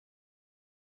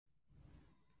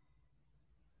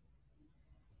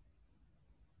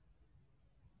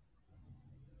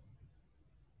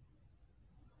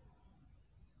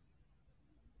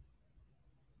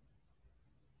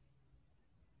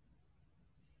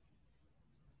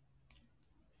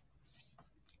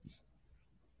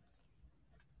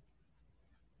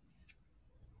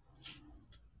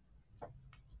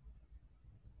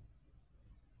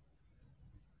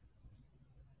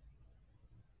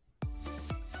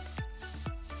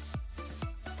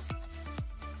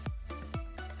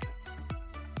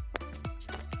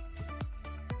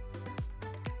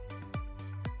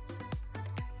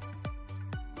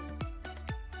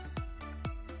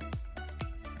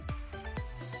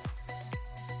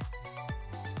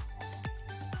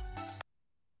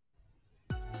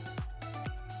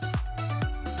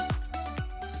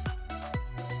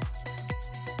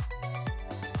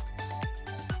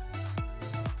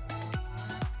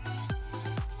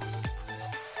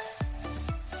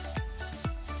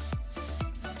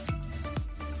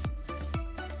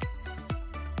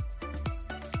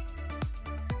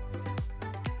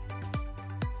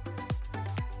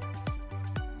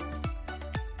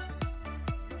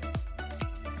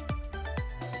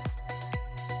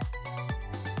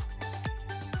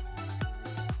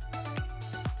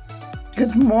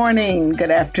Good morning,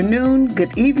 good afternoon,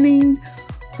 good evening,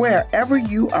 wherever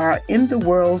you are in the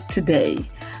world today.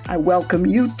 I welcome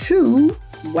you to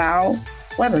Wow,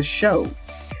 What a Show.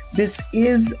 This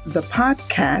is the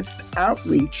podcast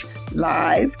outreach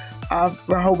live of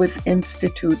Rehoboth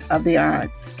Institute of the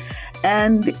Arts.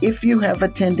 And if you have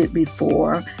attended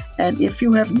before, and if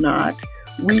you have not,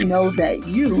 we know that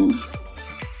you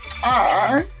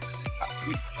are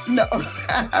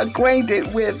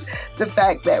acquainted with the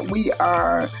fact that we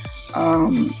are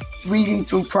reading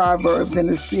through Proverbs in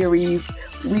a series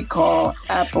we call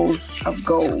Apples of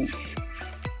Gold.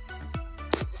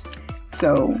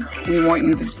 So we want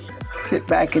you to sit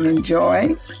back and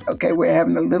enjoy. Okay, we're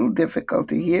having a little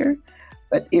difficulty here,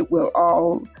 but it will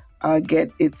all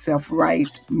get itself right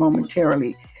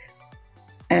momentarily.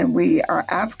 And we are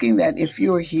asking that if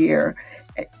you're here,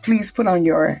 please put on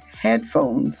your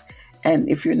headphones. And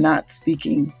if you're not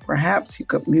speaking, perhaps you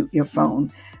could mute your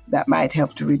phone. That might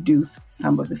help to reduce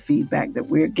some of the feedback that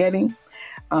we're getting.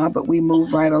 But we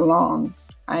move right along.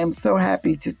 I am so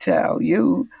happy to tell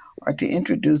you or to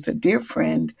introduce a dear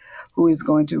friend who is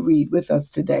going to read with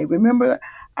us today. Remember,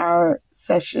 our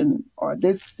session or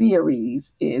this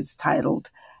series is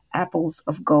titled Apples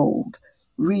of Gold,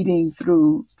 reading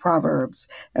through Proverbs.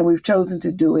 And we've chosen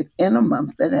to do it in a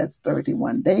month that has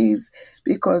 31 days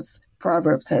because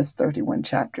Proverbs has 31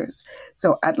 chapters.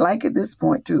 So I'd like at this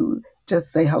point to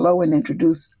just say hello and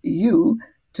introduce you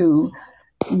to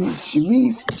Ms.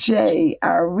 Sharice J.,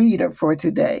 our reader for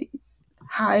today.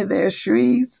 Hi there,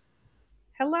 Sharice.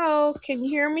 Hello, can you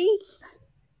hear me?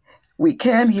 We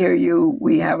can hear you.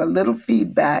 We have a little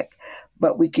feedback,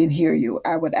 but we can hear you.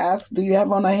 I would ask, do you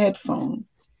have on a headphone?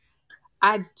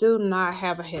 I do not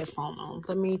have a headphone on.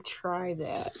 Let me try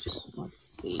that. Let's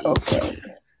see. Okay.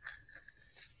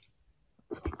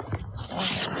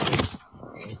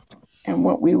 And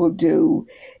what we will do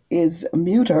is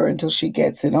mute her until she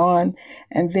gets it on,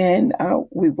 and then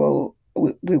we will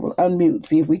unmute,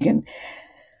 see if we can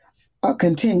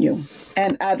continue.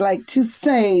 And I'd like to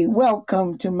say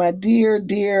welcome to my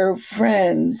dear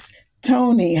friends.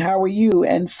 Tony, how are you?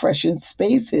 And Fresh in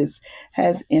Spaces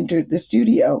has entered the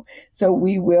studio. So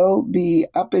we will be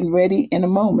up and ready in a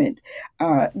moment.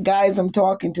 Guys, I'm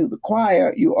talking to the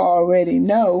choir. You already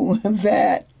know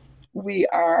that we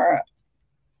are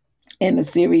in a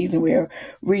series and we're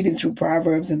reading through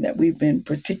Proverbs and that we've been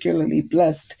particularly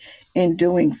blessed in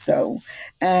doing so.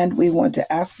 And we want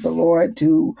to ask the Lord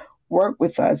to work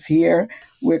with us here.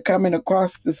 We're coming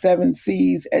across the 7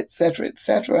 seas, etc.,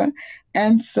 etc.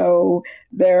 And so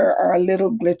there are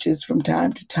little glitches from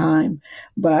time to time,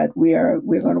 but we're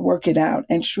going to work it out.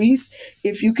 And Sharice,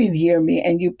 if you can hear me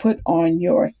and you put on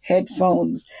your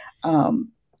headphones,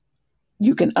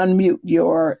 you can unmute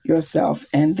yourself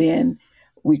and then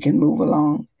we can move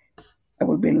along. That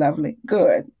would be lovely.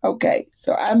 Good. Okay.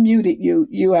 So I muted you.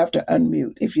 You have to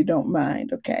unmute if you don't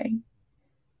mind. Okay.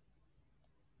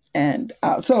 And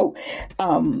Wow,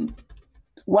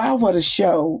 What a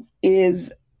Show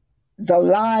is the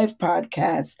live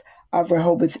podcast of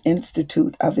Rehoboth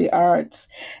Institute of the Arts.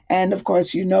 And of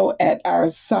course, at our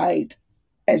site,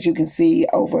 as you can see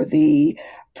over the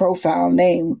profile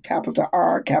name, capital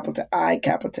R, capital I,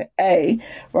 capital A,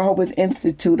 Rehoboth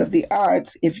Institute of the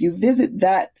Arts, if you visit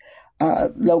that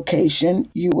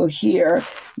location, you will hear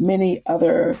many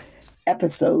other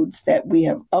episodes that we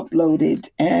have uploaded.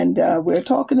 And we're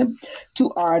talking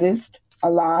to artists a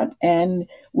lot, and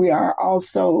we are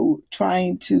also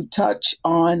trying to touch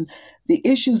on the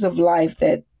issues of life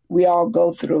that we all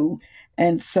go through.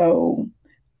 And so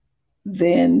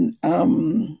then,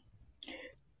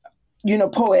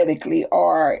 poetically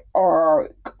or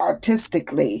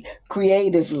artistically,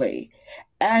 creatively.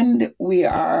 And we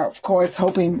are, of course,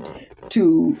 hoping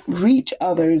to reach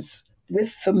others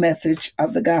with the message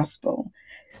of the gospel.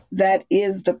 That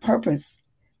is the purpose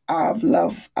of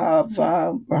Love of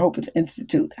Rehoboth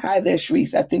Institute. Hi there,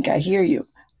 Sharice. I think I hear you.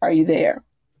 Are you there?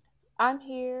 I'm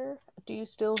here. Do you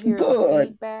still hear the Good.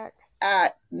 feedback?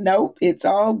 Nope, it's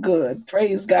all good.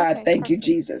 Praise God. Okay, Thank you, perfect.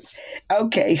 Jesus.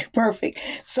 Okay, perfect.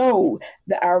 So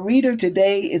our reader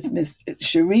today is Miss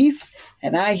Sharice,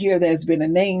 and I hear there's been a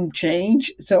name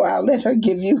change, so I'll let her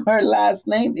give you her last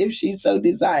name if she so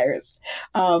desires.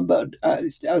 But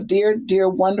a dear,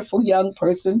 wonderful young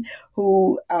person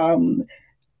who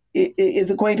is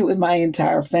acquainted with my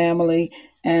entire family,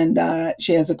 and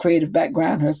she has a creative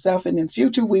background herself. And in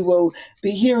future, we will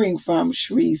be hearing from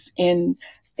Sharice in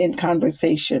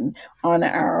conversation on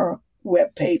our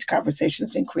webpage,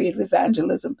 Conversations in Creative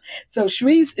Evangelism. So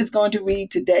Sharice is going to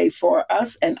read today for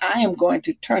us, and I am going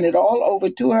to turn it all over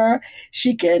to her.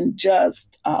 She can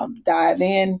just dive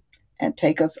in and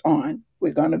take us on.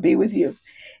 we're going to be with you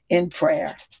in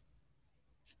prayer.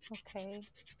 Okay.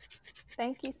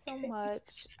 Thank you so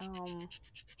much.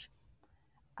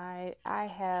 I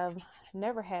have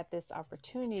never had this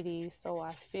opportunity, so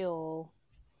I feel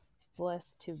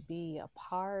blessed to be a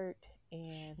part,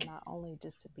 and not only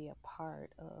just to be a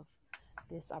part of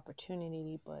this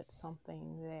opportunity, but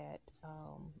something that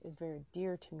is very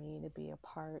dear to me, to be a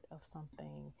part of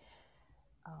something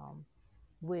um,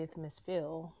 with Miss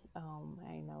Phil.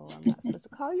 I know I'm not supposed to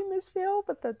call you Miss Phil,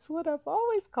 but that's what I've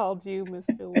always called you,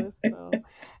 Miss Phyllis. So,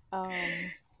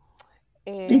 um,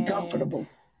 Be and comfortable.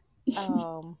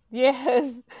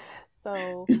 yes,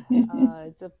 so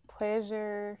it's a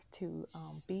pleasure to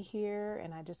be here,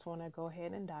 and I just want to go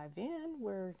ahead and dive in.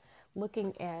 We're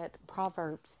looking at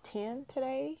Proverbs 10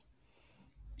 today,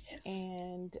 Yes.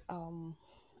 and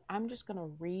I'm just going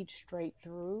to read straight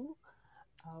through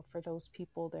for those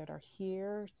people that are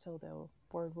here, so the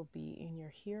word will be in your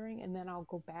hearing, and then I'll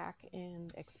go back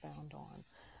and expound on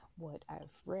what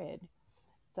I've read.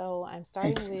 So I'm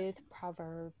starting Excellent. with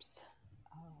Proverbs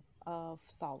of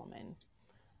Solomon.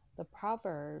 The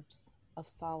Proverbs of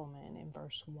Solomon in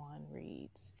verse 1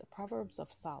 reads, The Proverbs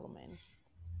of Solomon.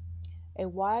 A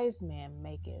wise man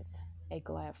maketh a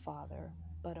glad father,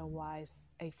 but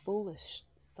a foolish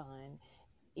son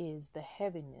is the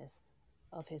heaviness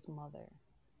of his mother.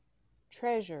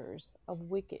 Treasures of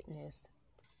wickedness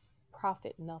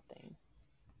profit nothing,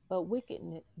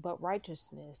 but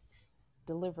righteousness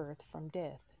delivereth from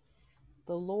death.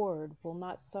 The Lord will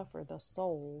not suffer the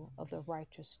soul of the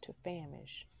righteous to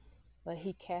famish, but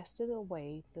he casteth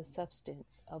away the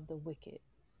substance of the wicked.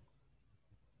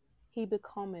 He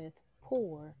becometh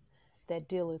poor that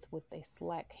dealeth with a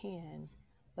slack hand,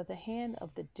 but the hand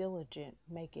of the diligent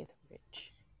maketh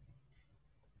rich.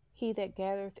 He that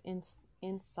gathereth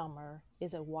in summer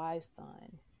is a wise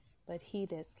son, but he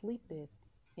that sleepeth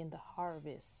in the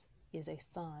harvest is a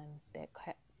son that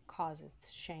causeth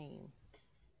shame.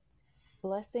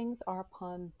 Blessings are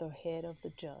upon the head of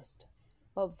the just,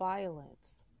 but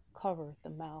violence covereth the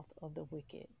mouth of the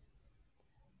wicked.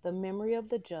 The memory of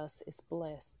the just is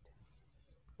blessed,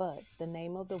 but the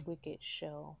name of the wicked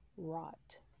shall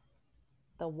rot.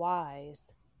 The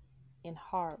wise in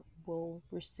heart will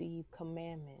receive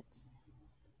commandments,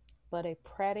 but a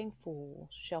prating fool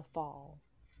shall fall.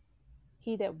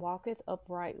 He that walketh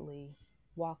uprightly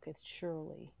walketh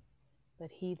surely,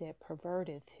 but he that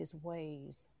perverteth his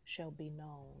ways shall be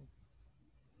known.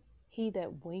 He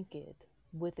that winketh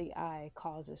with the eye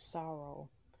causes sorrow,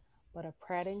 but a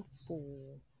prating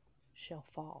fool shall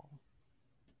fall.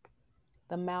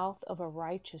 The mouth of a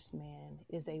righteous man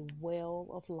is a well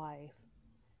of life,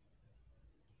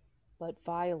 but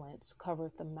violence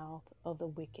covereth the mouth of the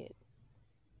wicked.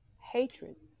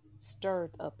 Hatred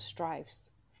stirreth up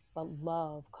strifes, but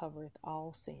love covereth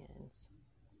all sins.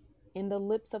 In the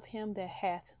lips of him that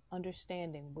hath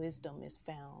understanding wisdom is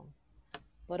found,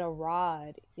 but a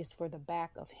rod is for the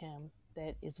back of him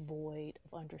that is void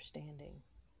of understanding.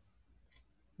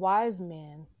 Wise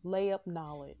men lay up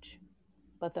knowledge,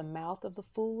 but the mouth of the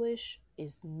foolish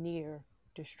is near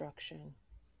destruction.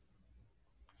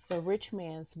 The rich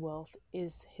man's wealth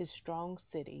is his strong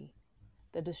city.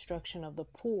 The destruction of the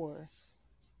poor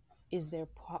is their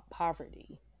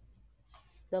poverty.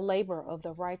 The labor of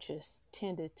the righteous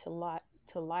tended to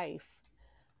life,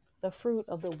 the fruit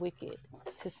of the wicked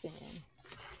to sin.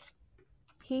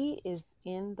 He is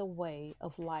in the way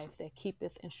of life that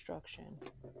keepeth instruction,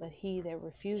 but he that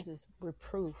refuseth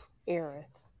reproof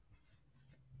erreth.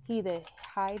 He that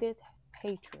hideth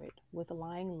hatred with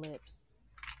lying lips,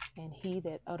 and he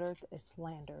that uttereth a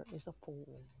slander is a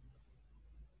fool.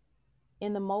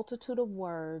 In the multitude of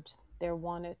words there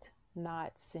wanteth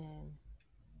not sin,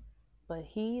 but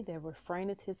he that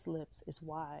refraineth his lips is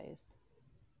wise.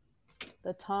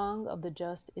 The tongue of the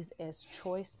just is as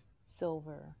choice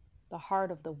silver, the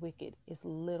heart of the wicked is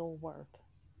little worth.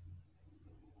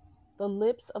 The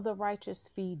lips of the righteous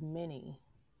feed many,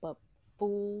 but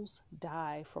fools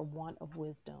die for want of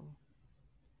wisdom.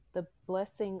 The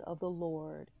blessing of the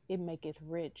Lord, it maketh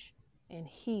rich, and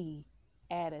he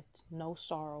addeth no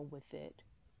sorrow with it.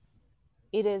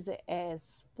 It is as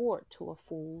sport to a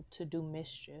fool to do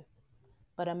mischief,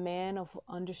 but a man of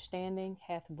understanding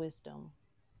hath wisdom.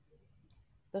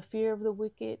 The fear of the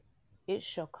wicked, it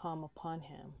shall come upon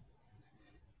him,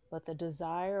 but the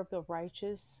desire of the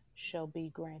righteous shall be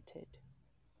granted.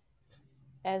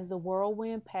 As the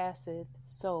whirlwind passeth,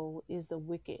 so is the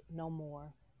wicked no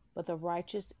more, but the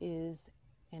righteous is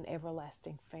an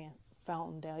everlasting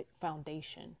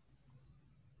foundation.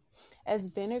 As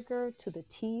vinegar to the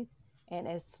teeth and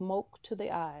as smoke to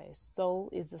the eyes, so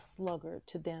is the sluggard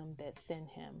to them that send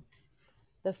him.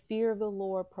 The fear of the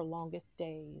Lord prolongeth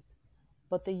days,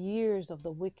 but the years of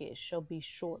the wicked shall be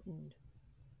shortened.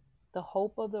 The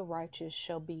hope of the righteous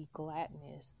shall be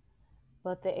gladness,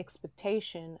 but the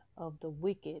expectation of the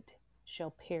wicked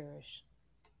shall perish.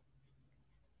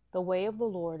 The way of the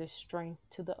Lord is strength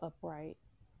to the upright,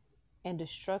 and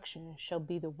destruction shall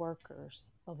be the workers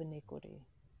of iniquity.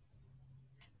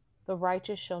 The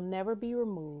righteous shall never be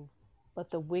removed,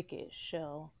 but the wicked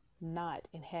shall not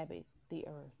inhabit the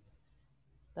earth.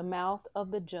 The mouth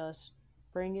of the just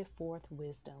bringeth forth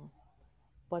wisdom,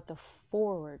 but the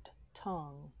forward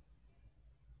tongue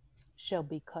shall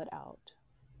be cut out.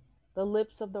 The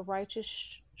lips of the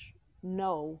righteous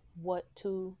know what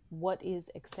is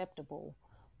acceptable,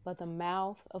 but the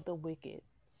mouth of the wicked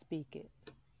speaketh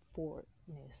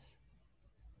forwardness.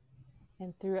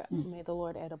 And through may the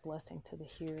Lord add a blessing to the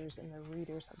hearers and the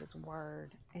readers of His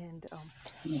Word. And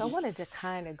so I wanted to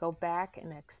kind of go back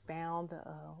and expound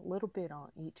a little bit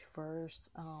on each verse.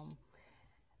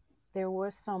 There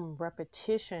was some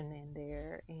repetition in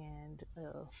there, and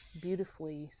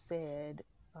beautifully said,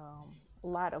 a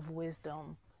lot of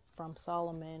wisdom from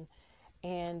Solomon.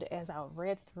 And as I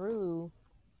read through,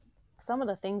 some of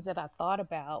the things that I thought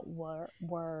about were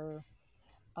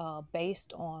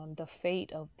based on the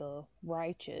fate of the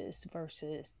righteous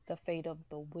versus the fate of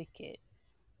the wicked.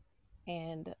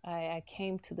 And I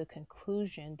came to the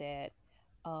conclusion that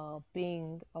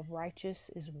being a righteous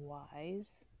is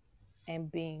wise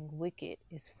and being wicked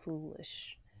is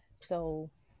foolish. So,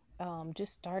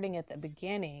 just starting at the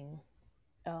beginning,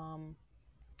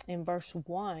 in verse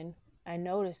 1, I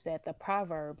noticed that the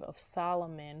proverb of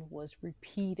Solomon was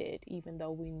repeated, even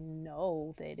though we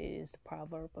know that it is the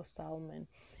proverb of Solomon.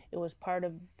 It was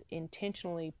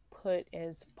intentionally put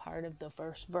as part of the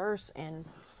first verse, and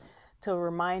to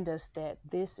remind us that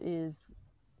this is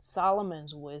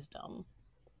Solomon's wisdom.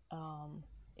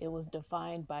 It was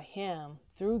defined by him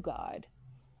through God,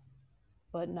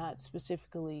 but not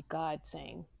specifically God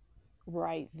saying,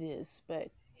 write this,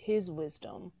 but his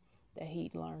wisdom that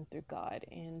he'd learned through God.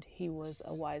 And he was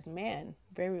a wise man,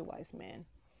 very wise man.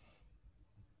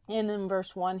 And in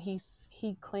verse 1, he states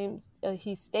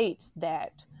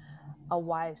that a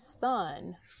wise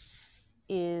son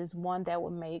is one that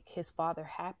would make his father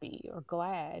happy or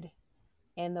glad,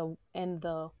 and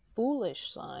the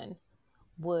foolish son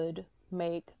would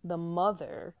make the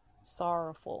mother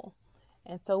sorrowful.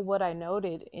 And so what I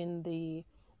noted in the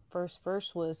first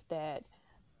verse was that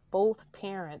both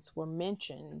parents were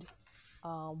mentioned,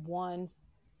 one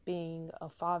being a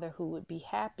father who would be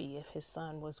happy if his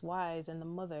son was wise, and the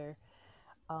mother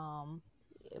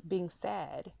being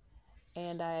sad.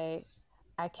 And I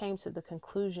came to the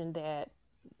conclusion that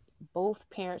both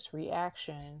parents'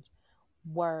 reactions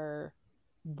were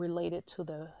related to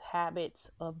the habits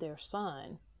of their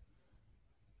son.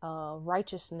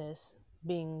 Righteousness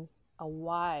being a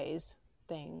wise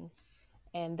thing,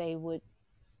 and they would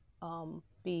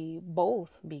be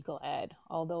glad,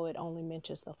 although it only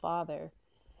mentions the father,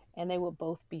 and they would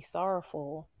both be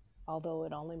sorrowful, although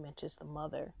it only mentions the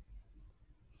mother.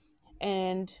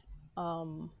 And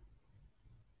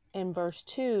in verse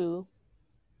 2,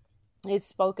 it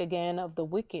spoke again of the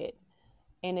wicked,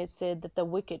 and it said that the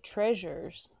wicked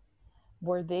treasures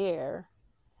were there,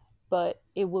 but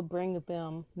it would bring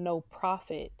them no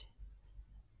profit.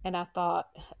 And I thought,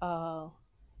 how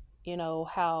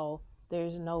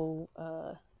there's no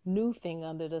new thing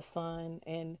under the sun,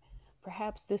 and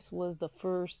perhaps this was the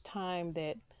first time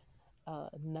that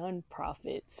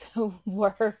non-profits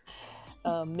were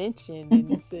mentioned in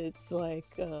the sense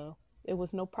like it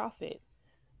was no profit,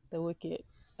 the wicked.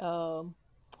 Um,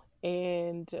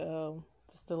 and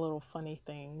just a little funny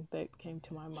thing that came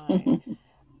to my mind,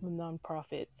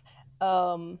 non-profits.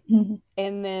 And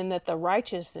then that the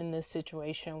righteous in this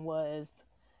situation was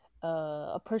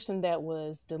a person that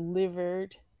was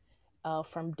delivered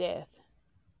from death.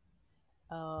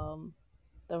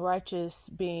 The righteous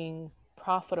being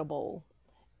profitable,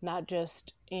 not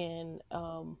just in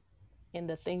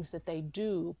the things that they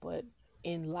do, but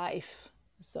in life.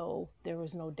 So there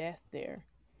was no death there.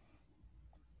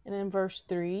 And in verse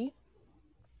 3,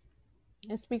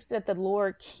 it speaks that the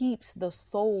Lord keeps the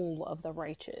soul of the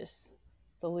righteous.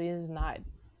 So he is not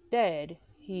dead,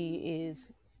 he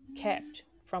is kept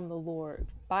from the Lord,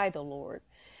 by the Lord.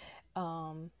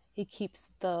 He keeps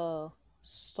the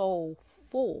soul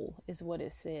full, is what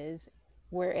it says,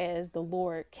 whereas the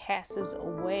Lord casts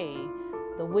away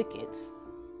the wicked's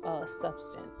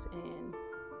substance, and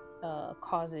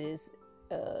causes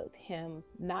him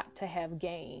not to have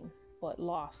gain but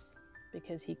loss,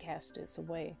 because he casts it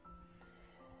away.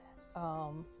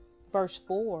 Verse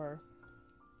 4,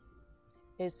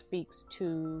 it speaks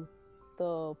to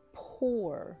the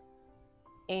poor,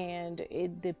 and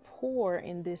the poor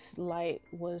in this light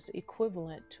was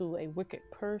equivalent to a wicked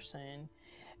person,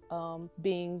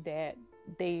 being that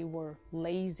they were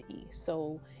lazy.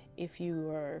 So if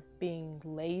you are being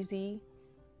lazy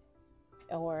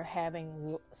or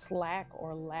having slack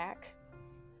or lack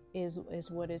is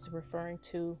what it's referring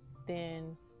to,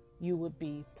 then you would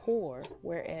be poor.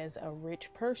 Whereas a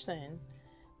rich person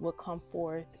would come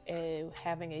forth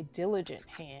having a diligent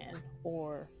hand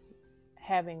or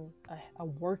having a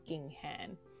working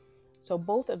hand. So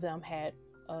both of them had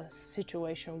a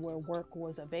situation where work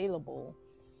was available,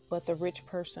 but the rich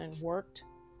person worked,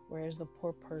 whereas the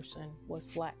poor person was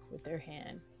slack with their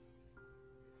hand.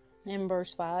 In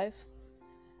verse 5,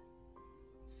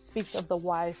 speaks of the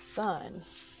wise son.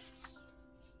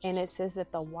 And it says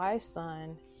that the wise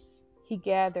son, he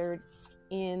gathered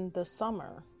in the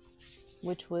summer,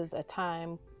 which was a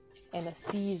time and a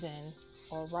season,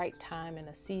 or right time and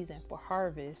a season for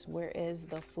harvest, whereas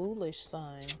the foolish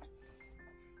son,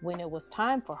 when it was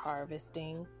time for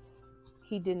harvesting,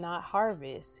 he did not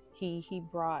harvest. He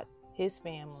brought his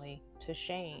family to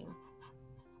shame.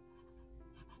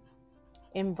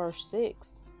 In verse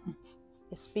 6,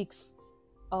 it speaks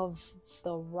of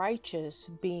the righteous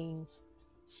being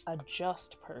a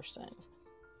just person.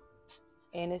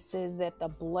 And it says that the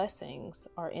blessings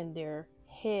are in their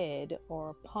head or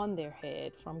upon their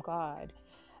head from God.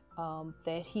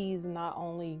 That he's not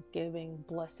only giving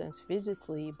blessings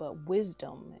physically, but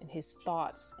wisdom in his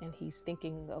thoughts, and he's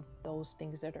thinking of those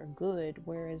things that are good.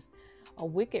 Whereas a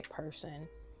wicked person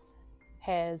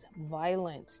has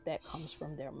violence that comes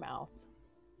from their mouth.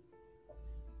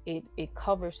 It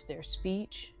covers their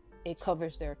speech, it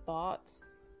covers their thoughts,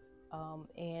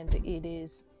 and it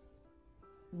is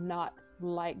not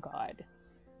like God,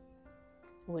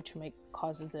 which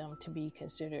causes them to be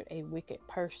considered a wicked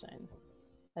person.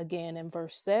 Again, in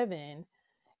verse 7,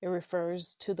 it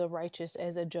refers to the righteous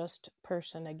as a just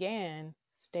person again,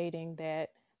 stating that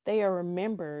they are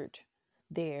remembered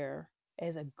there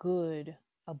as a good,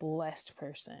 a blessed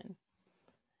person,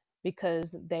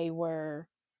 because they were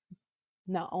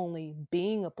not only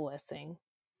being a blessing,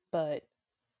 but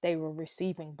they were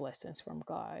receiving blessings from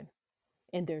God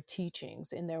in their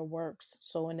teachings, in their works.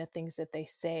 So in the things that they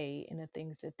say, in the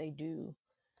things that they do,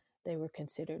 they were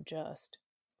considered just.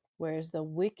 Whereas the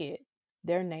wicked,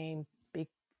 their name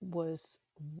was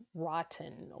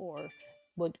rotten, or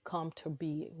would come to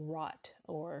be rot,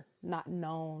 or not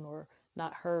known, or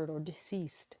not heard, or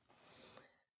deceased.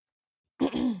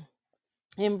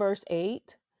 In verse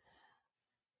 8,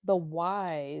 the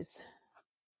wise,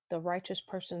 the righteous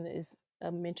person is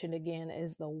mentioned again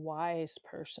as the wise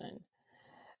person.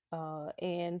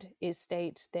 And it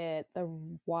states that the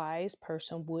wise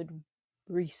person would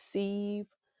receive,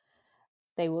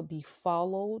 they would be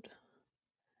followed,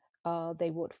 they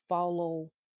would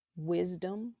follow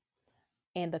wisdom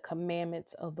and the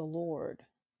commandments of the Lord.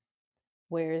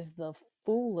 Whereas the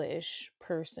foolish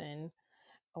person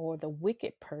or the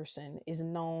wicked person is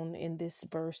known in this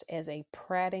verse as a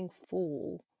prating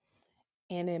fool.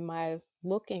 And in my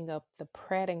looking up the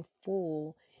prating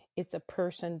fool, it's a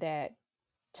person that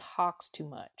talks too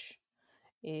much.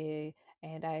 And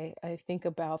I think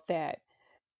about that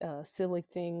silly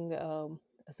thing.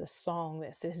 As a song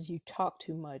that says, "You talk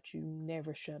too much, you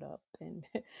never shut up." And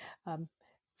I'm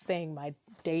saying my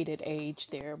dated age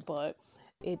there, but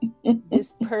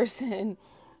this person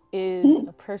is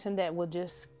a person that will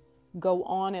just go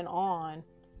on,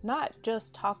 not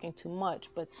just talking too much,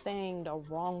 but saying the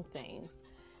wrong things,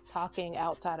 talking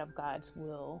outside of God's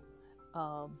will,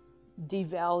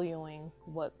 devaluing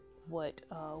what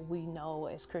we know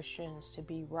as Christians to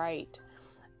be right.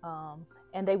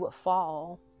 And they would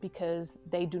fall because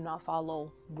they do not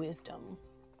follow wisdom.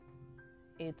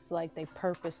 It's like they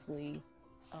purposely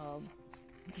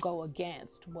go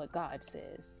against what God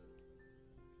says.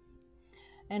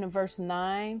 And in verse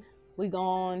 9, we go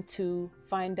on to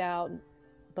find out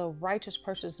the righteous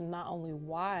person is not only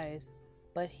wise,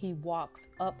 but he walks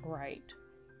upright.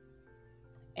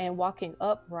 And walking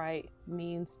upright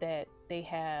means that they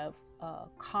have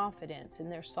confidence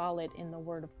and they're solid in the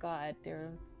word of God.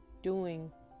 They're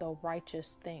doing the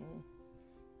righteous thing.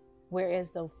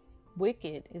 Whereas the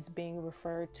wicked is being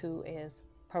referred to as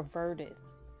perverted.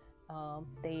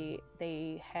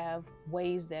 They have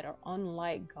ways that are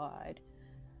unlike God.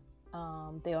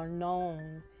 They are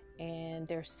known and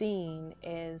they're seen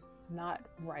as not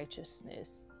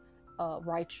righteousness,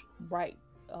 upright.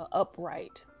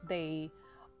 They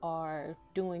are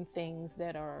doing things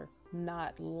that are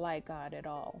not like God at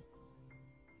all.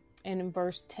 And in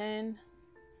verse 10,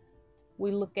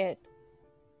 we look at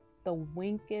the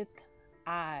winketh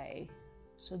eye.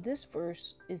 So this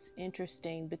verse is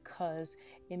interesting because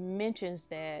it mentions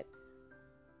that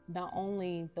not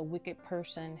only the wicked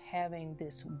person having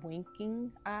this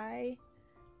winking eye,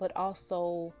 but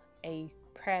also a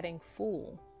prating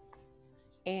fool.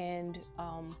 And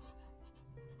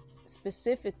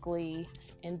specifically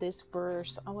in this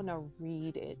verse, I want to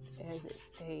read it as it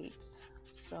states.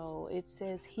 So it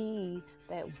says, "He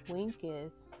that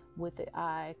winketh with the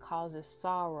eye causes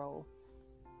sorrow,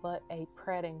 but a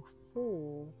prating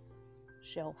fool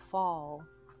shall fall."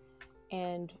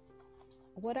 And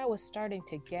what I was starting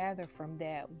to gather from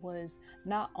that was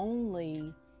not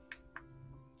only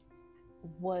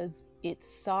was it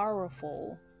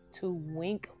sorrowful to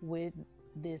wink with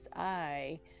this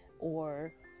eye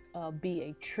or be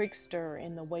a trickster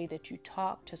in the way that you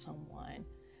talk to someone,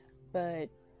 but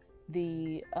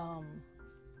the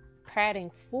prating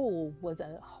fool was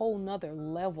a whole nother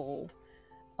level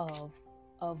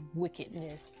of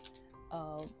wickedness,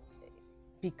 uh,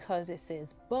 because it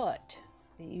says but.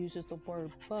 It uses the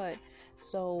word but.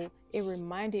 So it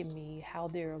reminded me how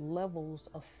there are levels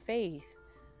of faith,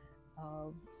 uh,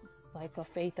 like a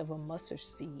faith of a mustard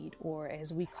seed, or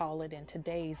as we call it in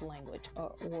today's language,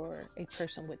 or a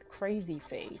person with crazy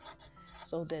faith.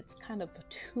 So that's kind of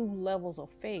two levels of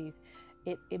faith.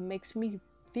 It makes me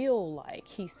feel like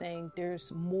he's saying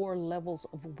there's more levels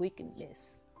of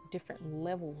wickedness, different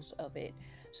levels of it.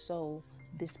 So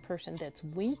this person that's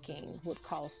winking would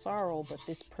cause sorrow, but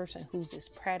this person who's this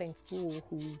prating fool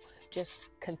who just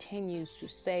continues to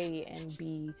say and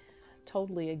be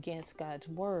totally against God's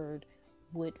word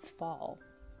would fall.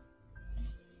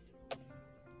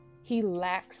 He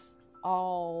lacks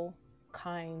all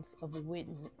kinds of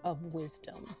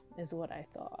wisdom, is what I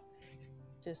thought.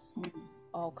 Just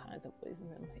all kinds of wisdom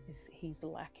he's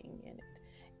lacking in it.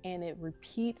 And it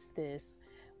repeats this,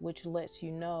 which lets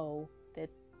you know that,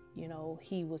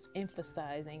 he was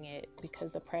emphasizing it,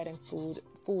 because the prating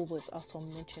fool was also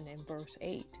mentioned in verse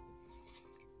 8.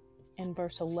 In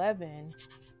verse 11,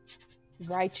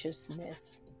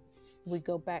 righteousness, we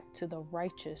go back to the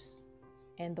righteous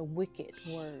and the wicked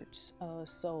words.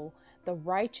 So the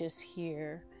righteous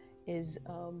here is,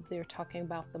 they're talking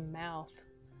about the mouth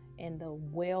and the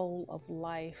well of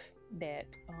life that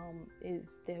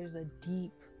there's a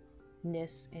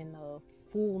deepness and a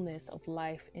fullness of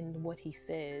life in what he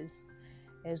says,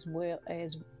 as well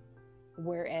as,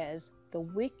 whereas the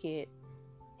wicked,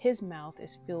 his mouth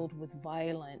is filled with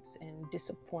violence and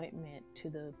disappointment to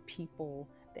the people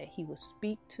that he will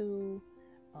speak to,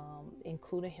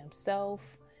 including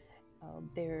himself.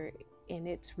 There, and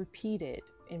it's repeated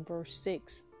in verse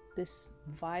 6, this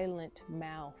violent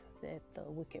mouth that the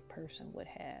wicked person would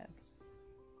have.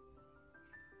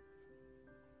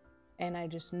 And I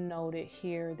just noted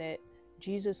here that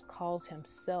Jesus calls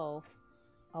himself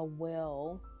a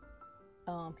well,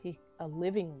 a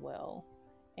living well.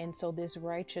 And so this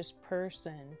righteous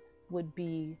person would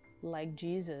be like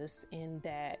Jesus in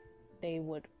that they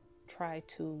would try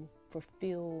to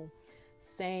fulfill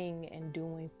saying and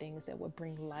doing things that would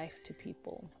bring life to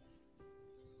people.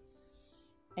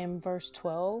 In verse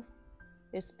 12,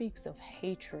 it speaks of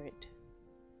hatred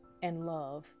and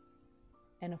love.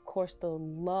 And of course, the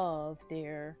love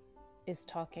there is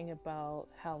talking about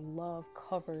how love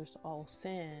covers all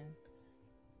sin,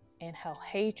 and how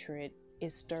hatred,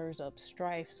 it stirs up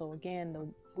strife. So again, the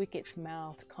wicked's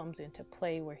mouth comes into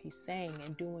play, where he's saying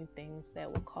and doing things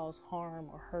that will cause harm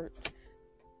or hurt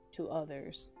to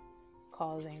others,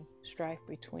 causing strife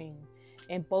between.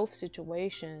 In both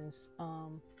situations,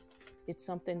 it's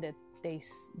something that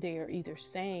they are either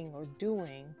saying or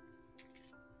doing.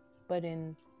 But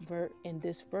in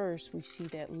this verse, we see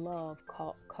that love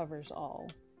covers all.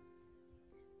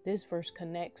 This verse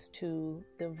connects to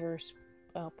the verse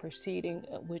preceding,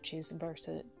 which is verse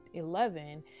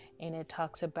 11, and it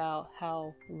talks about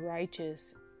how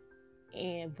righteous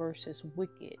and versus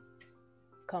wicked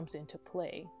comes into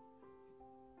play.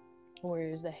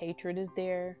 Whereas the hatred is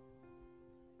there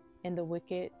and the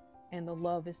wicked, and the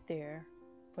love is there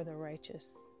for the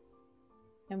righteous.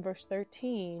 In verse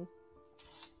 13,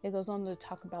 it goes on to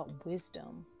talk about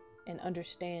wisdom and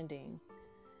understanding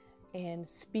and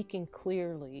speaking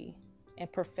clearly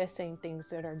and professing things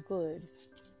that are good.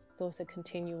 So it's a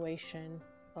continuation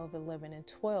of 11 and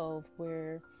 12,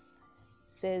 where it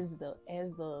says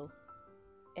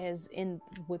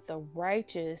with the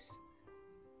righteous,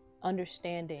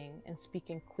 understanding and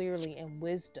speaking clearly and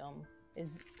wisdom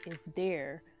is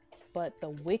there, but the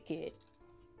wicked,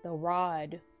 the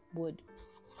rod would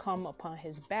come upon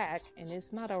his back, and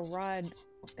it's not a rod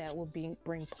that will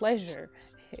bring pleasure.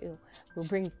 It will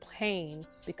bring pain,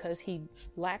 because he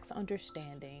lacks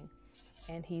understanding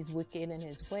and he's wicked in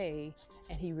his way,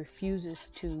 and he refuses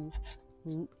to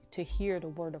hear the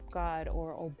word of God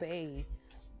or obey.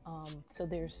 So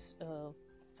there's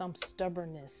some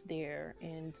stubbornness there,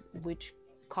 and which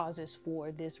causes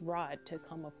for this rod to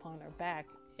come upon her back,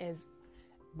 as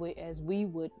we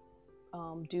would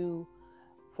do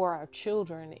for our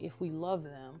children if we love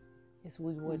them, is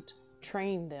we would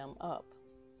train them up.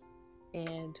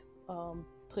 And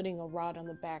putting a rod on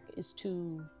the back is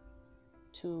to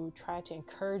try to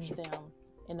encourage them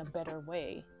in a better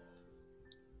way.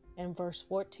 In verse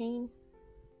 14,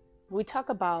 we talk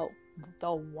about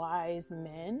the wise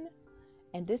men,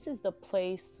 and this is the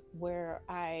place where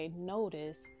I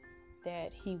notice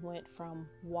that he went from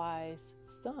wise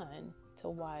son to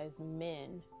wise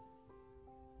men.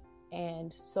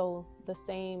 And so, the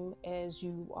same as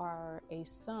you are a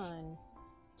son,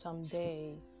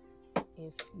 someday,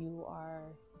 if you are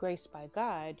graced by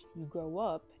God, you grow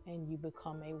up and you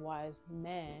become a wise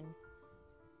man.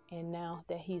 And now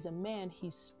that he's a man,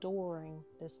 he's storing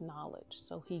this knowledge.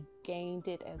 So he gained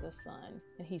it as a son,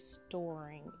 and he's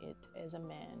storing it as a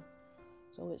man.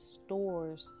 So it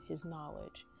stores his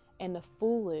knowledge. And the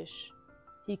foolish,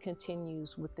 he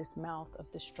continues with this mouth of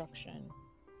destruction.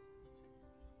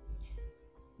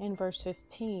 In verse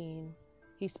 15,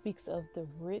 he speaks of the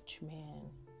rich man.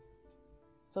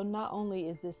 So not only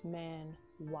is this man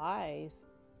wise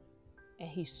and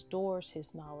he stores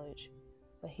his knowledge,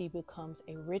 but he becomes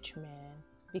a rich man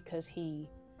because he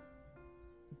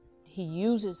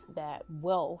uses that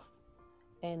wealth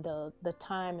and the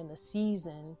time and the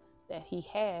season that he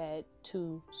had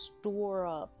to store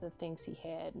up the things he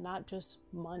had, not just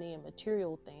money and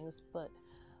material things, but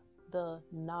the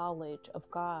knowledge of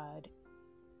God.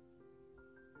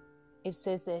 It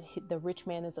says that the rich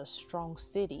man is a strong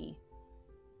city,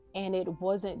 and it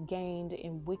wasn't gained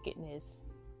in wickedness.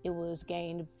 It was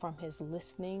gained from his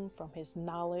listening, from his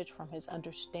knowledge, from his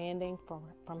understanding,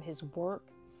 from his work.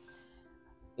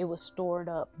 It was stored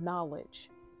up knowledge.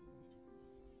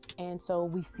 And so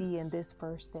we see in this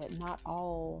verse that not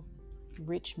all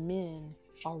rich men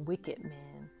are wicked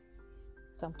men.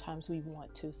 Sometimes we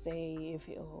want to say if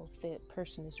that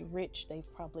person is rich,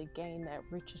 they've probably gained that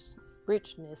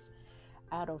richness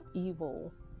out of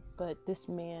evil. But this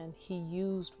man, he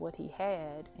used what he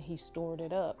had and he stored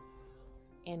it up,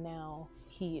 and now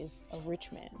he is a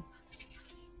rich man.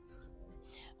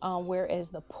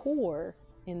 Whereas the poor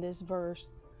in this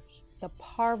verse, the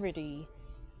poverty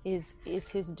is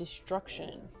his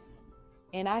destruction.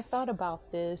 And I thought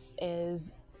about this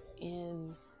as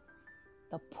in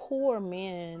the poor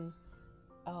man,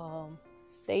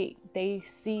 they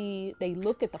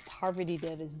look at the poverty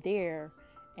that is there,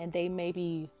 and they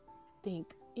maybe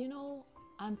think,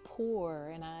 I'm poor,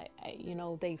 and I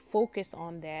they focus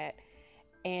on that,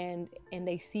 and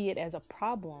they see it as a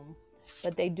problem,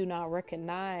 but they do not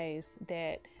recognize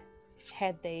that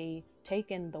had they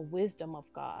taken the wisdom of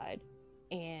God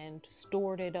and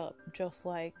stored it up just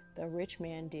like the rich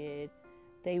man did,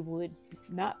 they would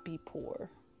not be poor,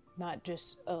 not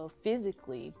just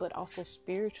physically, but also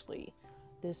spiritually.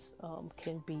 This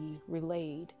can be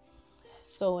relayed.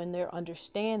 So in their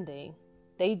understanding,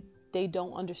 they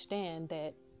don't understand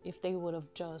that if they would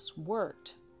have just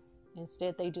worked,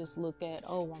 instead they just look at,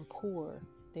 oh, I'm poor.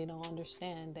 They don't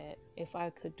understand that if I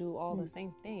could do all the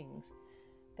same things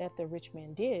that the rich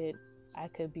man did, I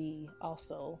could be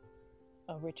also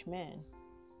a rich man.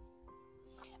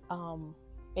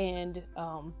 And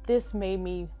this made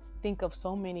me think of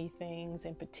so many things.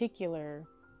 In particular,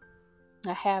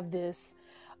 I have this,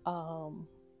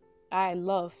 I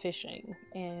love fishing,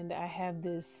 and I have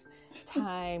this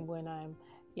time when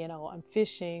I'm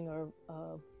fishing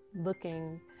or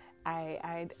looking.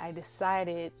 I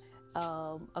decided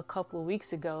a couple of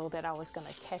weeks ago that I was going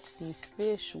to catch these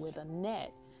fish with a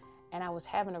net, and I was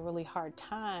having a really hard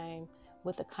time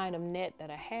with the kind of net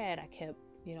that I had. I kept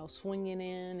swinging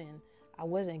in, and I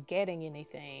wasn't getting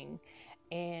anything.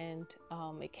 And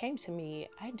it came to me,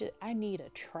 I need a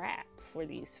trap for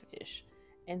these fish.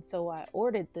 And so I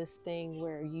ordered this thing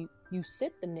where you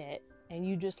sit the net and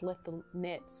you just let the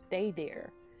net stay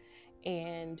there.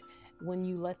 And when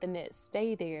you let the net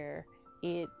stay there,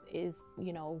 it is,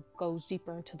 goes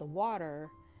deeper into the water.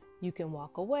 You can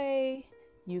walk away.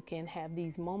 You can have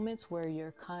these moments where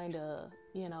you're kind of,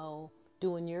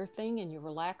 doing your thing and you're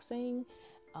relaxing,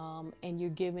 and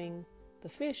you're giving the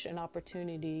fish an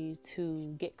opportunity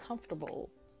to get comfortable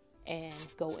and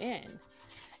go in.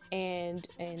 And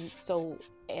so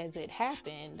as it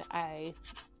happened, I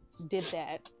did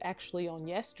that actually on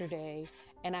yesterday,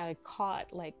 and I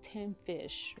caught like 10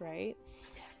 fish, right?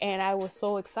 And I was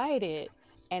so excited,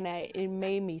 and it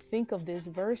made me think of this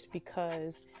verse,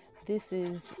 because this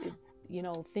is,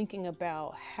 thinking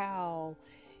about how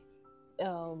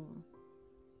um,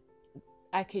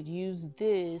 I could use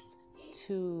this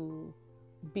to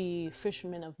be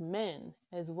fishermen of men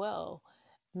as well.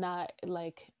 Not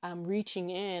like I'm reaching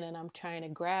in and I'm trying to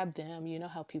grab them. You know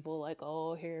how people like,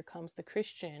 oh, here comes the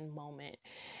Christian moment.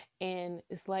 And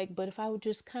it's like, but if I would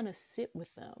just kind of sit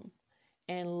with them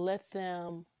and let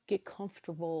them get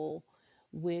comfortable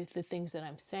with the things that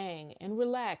I'm saying and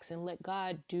relax and let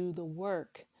God do the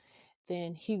work,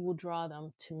 then He will draw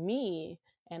them to me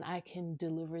and I can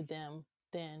deliver them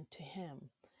then to Him.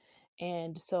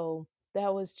 And so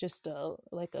that was just a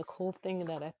cool thing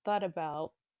that I thought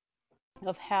about,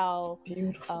 of how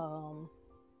Beautiful. um,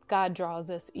 God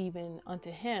draws us even unto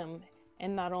Him.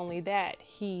 And not only that,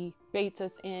 He baits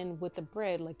us in with the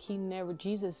bread. Like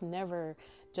Jesus never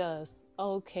just,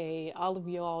 okay, all of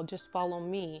y'all just follow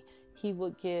me. He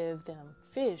would give them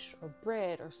fish or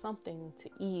bread or something to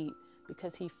eat,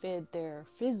 because He fed their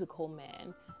physical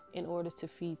man in order to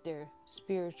feed their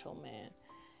spiritual man.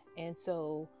 And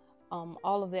so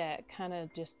all of that kind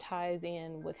of just ties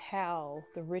in with how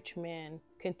the rich man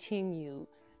continued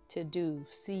to do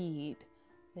seed,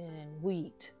 then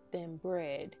wheat, then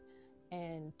bread,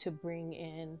 and to bring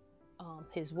in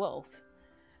his wealth.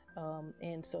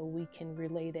 And so we can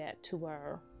relay that to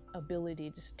our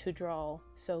ability to draw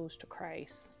souls to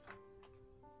Christ.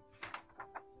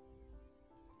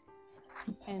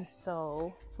 And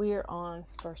so we're on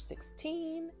verse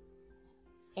 16,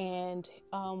 and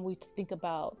we think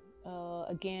about,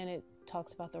 again, it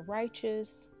talks about the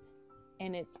righteous,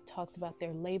 and it talks about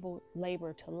their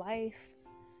labor to life,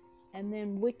 and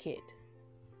then wicked,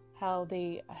 how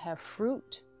they have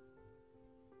fruit,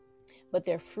 but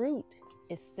their fruit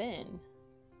is sin.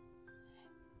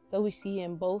 So we see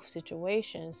in both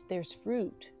situations there's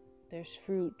fruit. There's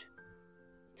fruit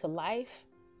to life,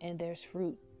 and there's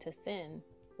fruit to sin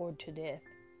or to death.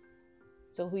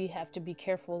 So we have to be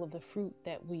careful of the fruit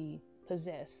that we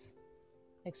possess,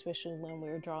 especially when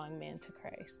we're drawing men to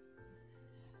Christ.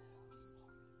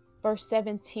 Verse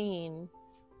 17,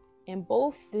 in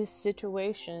both these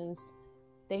situations,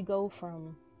 they go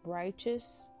from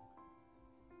righteous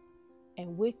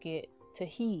and wicked to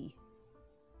he.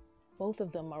 Both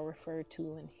of them are referred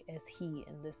to as he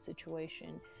in this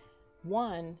situation.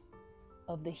 One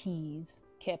of the he's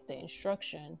kept the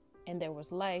instruction and there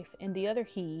was life, and the other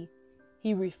he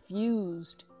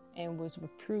refused and was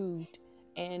reproved,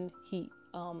 and he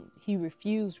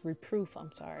refused reproof,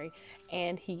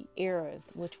 and he erred,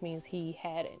 which means he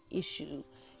had an issue,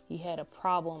 he had a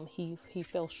problem, he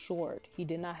fell short, he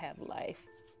did not have life,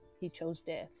 he chose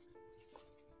death.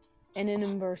 And then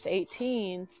in verse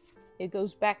 18 it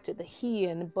goes back to the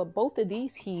he, but both of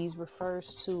these he's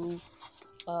refers to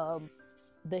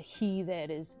the he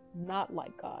that is not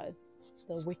like God,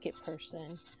 the wicked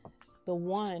person. The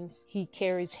one, he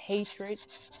carries hatred,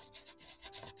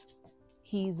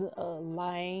 he's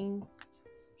lying,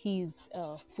 he's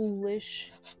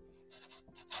foolish,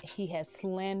 he has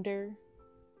slander.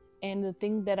 And the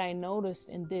thing that I noticed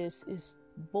in this is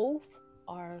both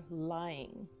are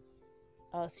lying.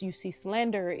 So you see,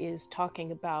 slander is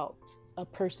talking about a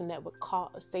person that would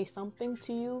say something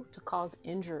to you to cause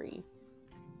injury.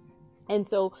 And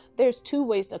so there's two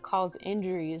ways to cause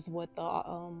injury, is what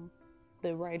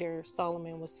the writer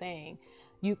Solomon was saying.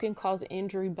 You can cause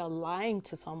injury by lying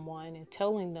to someone and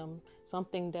telling them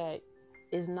something that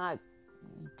is not,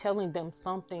 telling them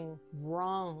something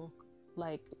wrong,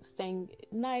 like saying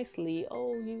nicely,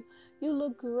 oh, you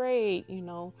look great,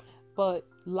 but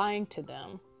lying to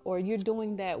them. Or you're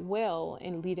doing that well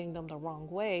and leading them the wrong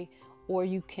way. Or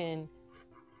you can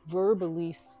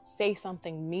verbally say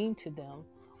something mean to them,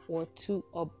 or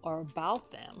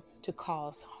about them, to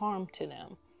cause harm to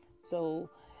them. So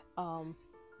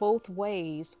both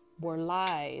ways were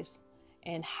lies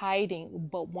and hiding,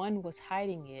 but one was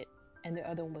hiding it and the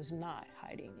other was not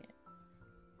hiding it.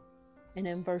 And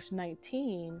in verse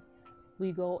 19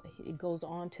 it goes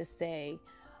on to say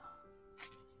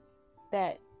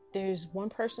that there's one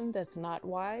person that's not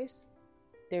wise,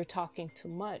 they're talking too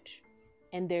much,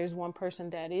 and there's one person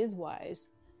that is wise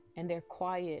and they're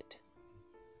quiet,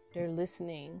 they're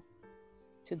listening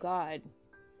to God,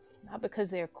 not because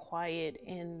they're quiet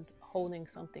and holding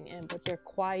something in, but they're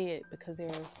quiet because they're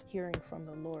hearing from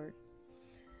the Lord.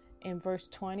 In verse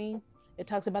 20, it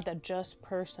talks about the just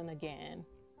person again.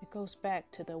 It goes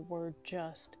back to the word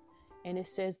just, and it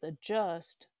says the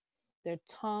just, their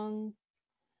tongue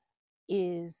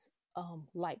is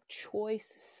like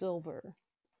choice silver.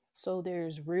 So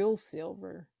there's real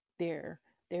silver there.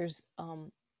 There's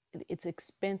it's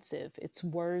expensive, it's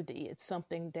worthy, it's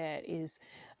something that is,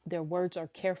 their words are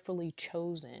carefully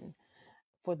chosen.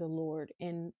 for the Lord.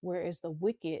 And whereas the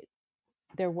wicked,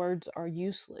 their words are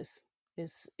useless.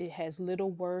 It has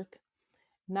little worth,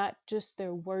 not just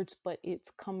their words, but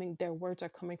their words are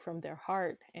coming from their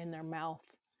heart and their mouth,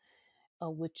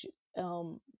 which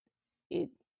um, it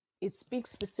it speaks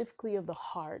specifically of the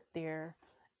heart there.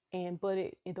 And but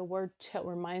the word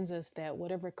reminds us that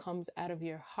whatever comes out of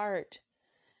your heart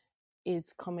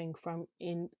is coming from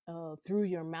in through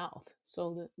your mouth,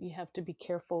 so that you have to be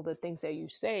careful the things that you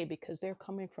say because they're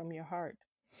coming from your heart.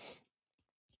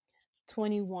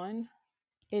 21,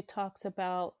 it talks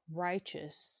about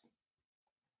righteous.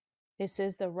 It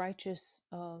says the righteous,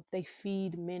 they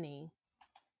feed many,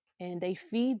 and they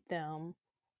feed them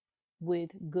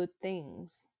with good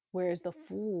things, whereas the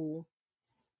fool,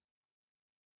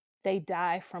 they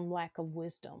die from lack of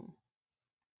wisdom.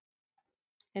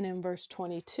 And in verse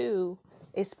 22,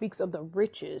 it speaks of the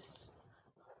riches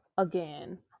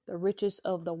again, the riches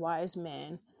of the wise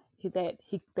man.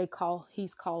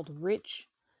 He's called rich.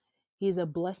 He's a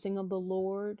blessing of the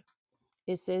Lord.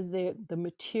 It says that the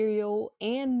material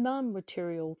and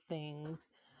non-material things,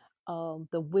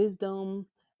 the wisdom,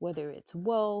 whether it's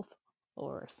wealth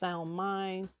or a sound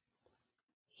mind,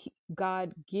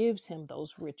 God gives him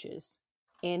those riches,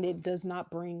 and it does not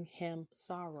bring him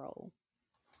sorrow,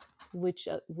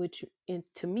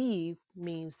 to me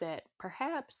means that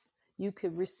perhaps you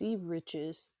could receive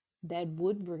riches that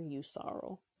would bring you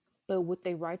sorrow, but with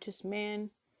a righteous man,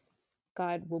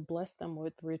 God will bless them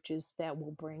with riches that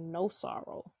will bring no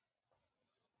sorrow.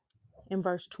 In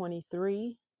verse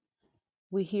 23,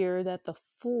 we hear that the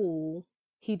fool,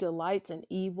 he delights in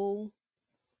evil.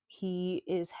 He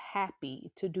is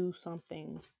happy to do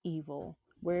something evil.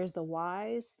 Whereas the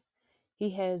wise,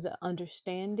 he has an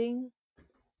understanding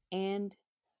and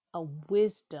a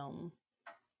wisdom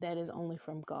that is only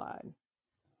from God.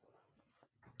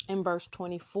 In verse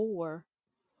 24,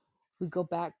 we go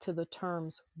back to the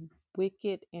terms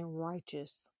wicked and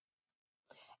righteous.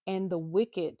 And the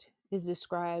wicked is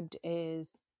described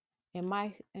as, in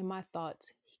my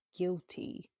thoughts,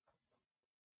 guilty.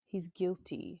 He's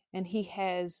guilty, and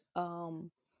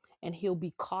and he'll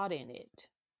be caught in it,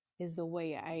 is the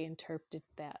way I interpret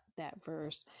that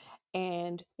verse.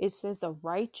 And it says the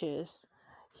righteous,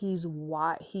 he's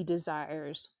what he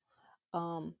desires,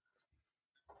 um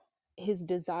his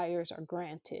desires are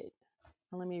granted.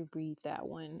 Let me read that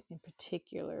one in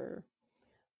particular.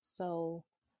 So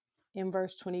in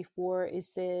verse 24, it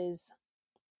says,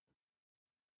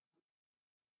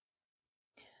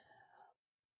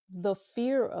 the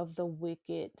fear of the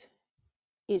wicked,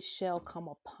 it shall come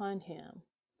upon him.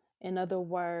 In other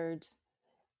words,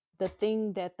 the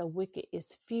thing that the wicked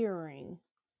is fearing,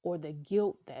 or the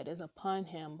guilt that is upon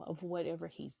him of whatever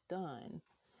he's done,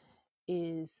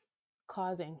 is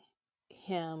causing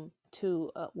him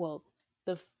to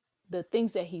the the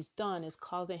things that he's done is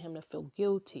causing him to feel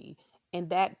guilty, and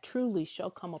that truly shall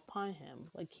come upon him,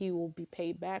 like he will be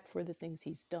paid back for the things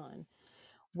he's done.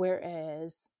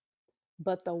 Whereas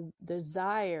but the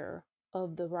desire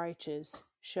of the righteous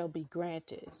shall be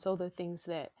granted, so the things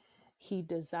that he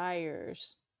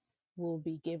desires will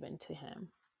be given to him.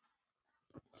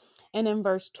 And in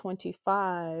verse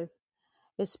 25,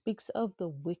 it speaks of the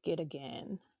wicked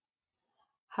again,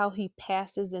 how he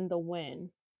passes in the wind,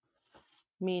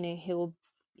 meaning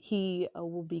he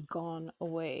will be gone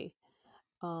away.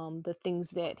 The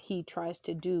things that he tries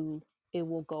to do, it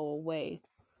will go away,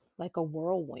 like a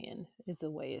whirlwind is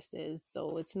the way it says.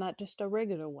 So it's not just a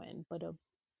regular wind, but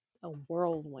a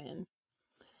whirlwind.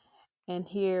 And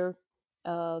here,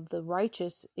 the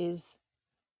righteous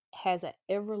has an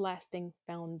everlasting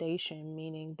foundation,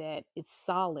 meaning that it's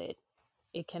solid,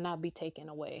 it cannot be taken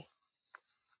away.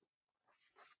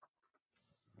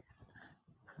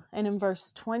 And in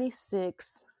verse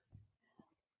 26,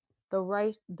 the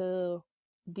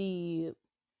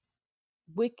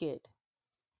wicked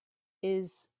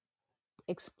is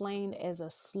explained as a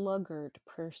sluggard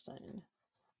person,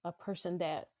 a person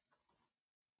that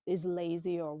is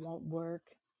lazy or won't work,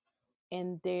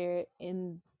 and they're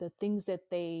in the things that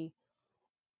they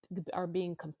are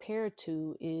being compared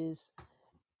to is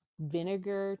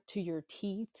vinegar to your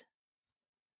teeth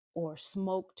or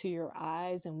smoke to your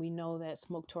eyes, and we know that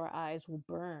smoke to our eyes will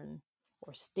burn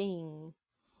or sting.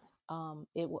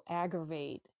 It will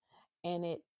aggravate, and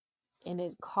it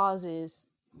causes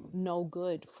no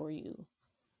good for you.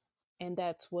 And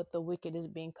that's what the wicked is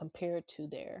being compared to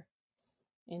there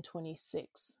in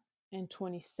 26. And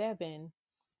 27,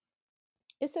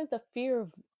 it says the fear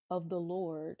of the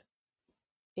Lord,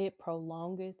 it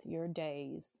prolongeth your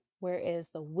days, whereas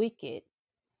the wicked,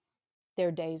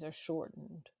 their days are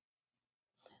shortened.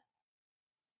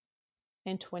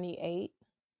 And 28,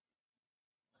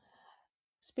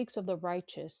 speaks of the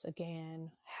righteous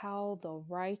again, how the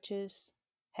righteous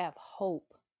have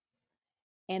hope,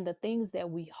 and the things that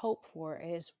we hope for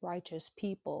as righteous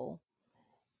people.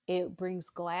 It brings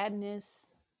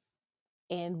gladness,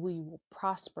 and we will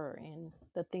prosper in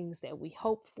the things that we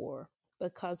hope for,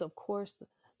 because of course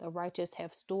the righteous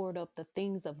have stored up the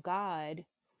things of God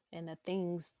and the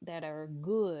things that are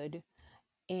good,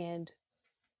 and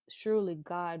surely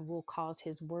God will cause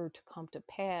his word to come to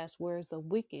pass, whereas the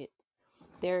wicked,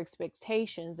 their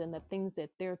expectations and the things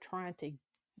that they're trying to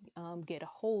get a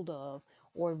hold of,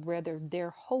 or rather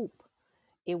their hope,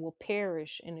 it will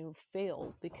perish and it will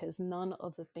fail, because none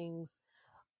of the things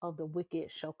of the wicked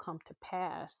shall come to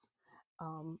pass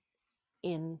um,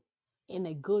 in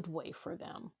a good way for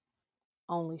them,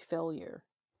 only failure.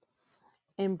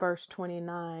 In verse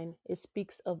 29, it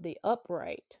speaks of the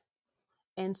upright,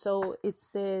 and so it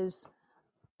says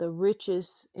the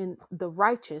righteous in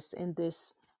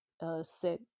this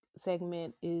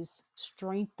segment is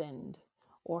strengthened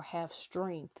or have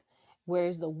strength,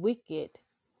 whereas the wicked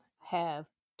have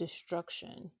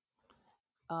destruction.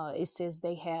 It says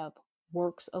they have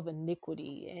works of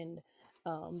iniquity, and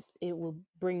it will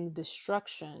bring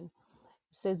destruction.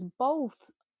 It says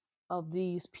both of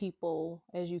these people,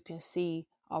 as you can see,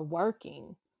 are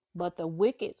working, but the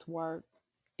wicked's work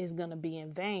is going to be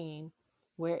in vain,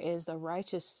 whereas the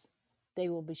righteous, they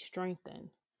will be strengthened.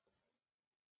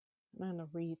 I'm going to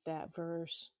read that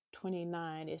verse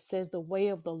 29. It says, "The way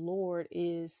of the Lord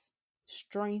is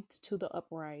strength to the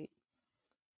upright,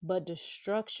 but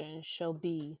destruction shall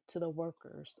be to the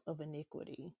workers of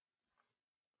iniquity."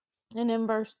 And in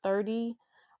verse 30,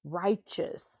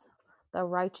 righteous. The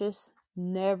righteous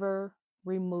never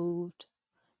removed.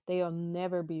 They'll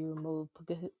never be removed,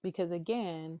 because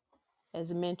again,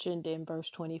 as mentioned in verse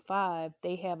 25,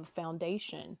 they have a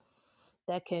foundation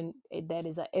that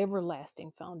is an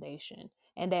everlasting foundation,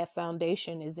 and that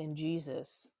foundation is in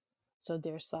Jesus. So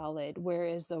they're solid.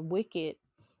 Whereas the wicked,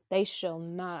 they shall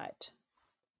not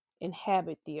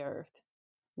inhabit the earth,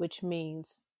 which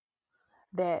means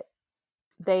that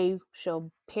they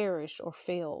shall perish or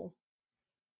fail.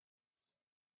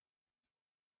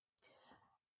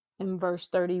 In verse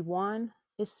 31,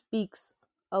 it speaks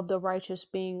of the righteous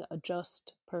being a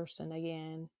just person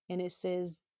again, and it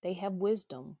says they have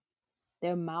wisdom.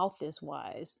 Their mouth is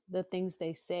wise. The things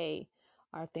they say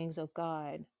are things of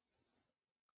God.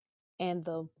 And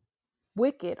the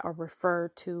wicked are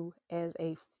referred to as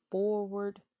a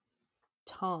forward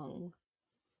tongue.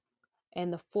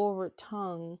 And the forward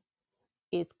tongue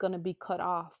is going to be cut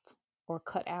off or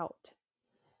cut out.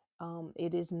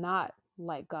 It is not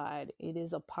like God, it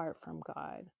is apart from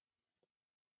God.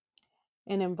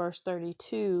 And in verse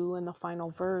 32, in the final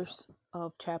verse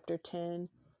of chapter 10,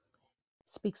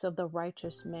 speaks of the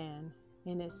righteous man.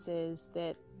 And it says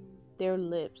that their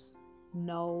lips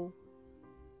know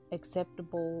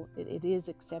acceptable, it is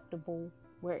acceptable,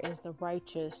 whereas the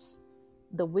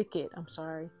wicked,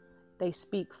 they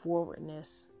speak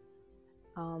forwardness.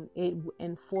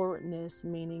 And forwardness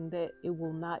meaning that it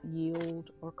will not yield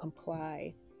or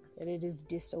comply, that it is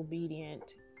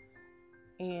disobedient.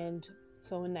 And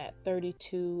so in that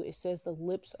 32, it says the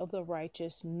lips of the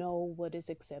righteous know what is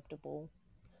acceptable,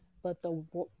 but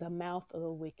the mouth of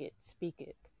the wicked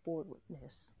speaketh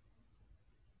forwardness.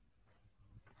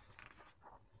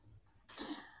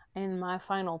 And my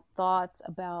final thoughts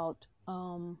about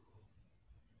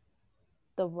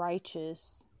the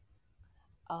righteous,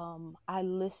 I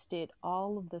listed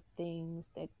all of the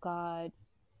things that God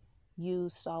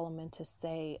used Solomon to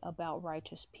say about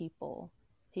righteous people.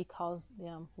 He calls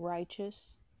them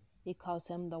righteous. He calls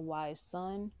him the wise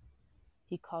son.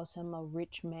 He calls him a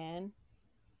rich man.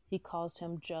 He calls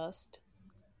him just.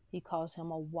 He calls him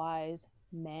a wise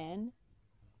man.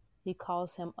 He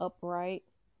calls him upright.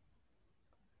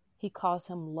 He calls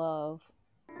him love.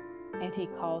 And he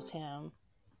calls him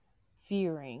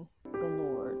fearing the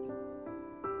Lord.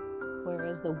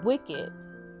 Whereas the wicked,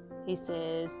 he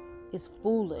says, is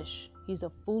foolish. He's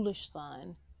a foolish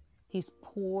son. He's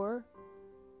poor.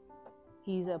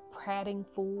 He's a prating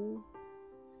fool.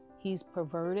 He's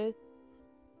perverted.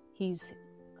 He's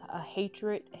a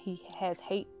hatred. He has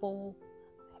hateful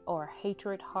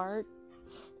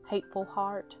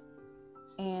heart.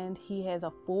 And he has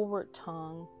a forward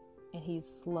tongue, and he's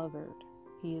sluggard.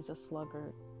 He is a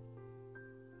sluggard.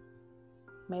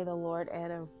 May the Lord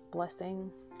add a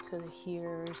blessing to the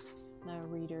hearers, the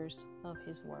readers of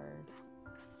his word.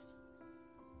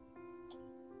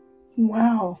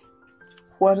 Wow,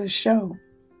 what a show.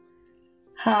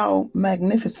 How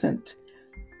magnificent.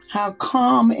 How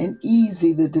calm and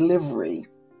easy the delivery.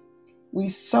 We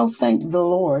so thank the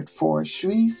Lord for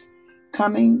Sharice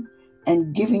coming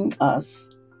and giving us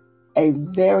a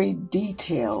very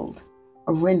detailed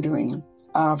rendering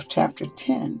of chapter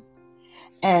 10.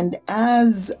 And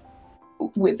as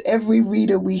with every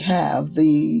reader, we have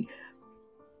the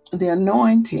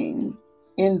anointing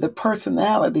in the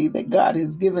personality that God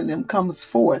has given them comes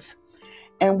forth.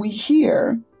 And we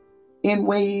hear in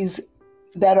ways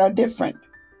that are different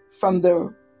from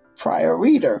the prior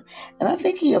reader. And I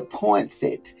think he appoints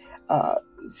it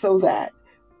so that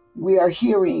we are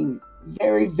hearing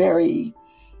very, very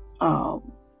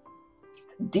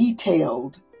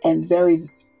detailed and very,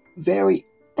 very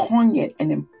poignant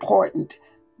and important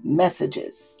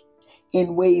messages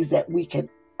in ways that we can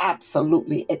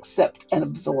absolutely accept and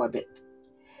absorb it.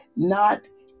 Not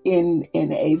in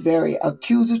a very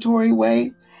accusatory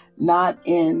way, not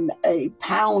in a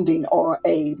pounding or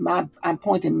I'm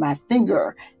pointing my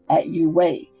finger at you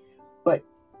way, but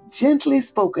gently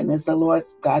spoken as the Lord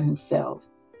God himself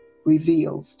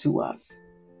reveals to us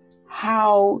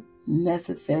how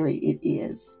necessary it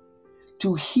is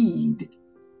to heed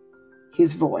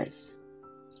his voice.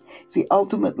 See,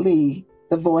 ultimately,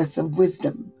 the voice of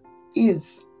wisdom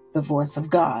is the voice of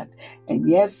God. And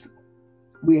yes,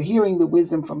 we're hearing the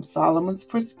wisdom from Solomon's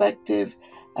perspective,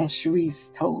 as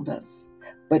Sharice told us,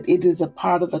 but it is a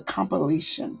part of the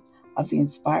compilation of the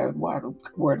inspired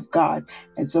word of God.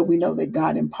 And so we know that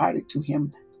God imparted to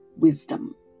him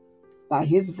wisdom. By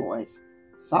his voice,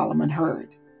 Solomon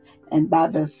heard. And by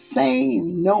the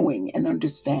same knowing and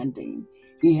understanding,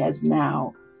 he has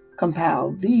now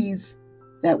compiled these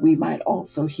that we might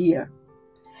also hear.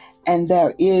 And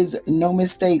there is no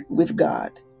mistake with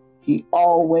God. He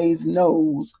always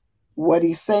knows what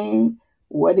he's saying,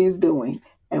 what he's doing,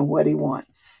 and what he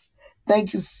wants.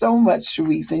 Thank you so much,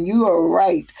 Sharice. And you are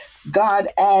right. God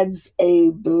adds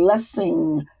a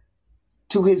blessing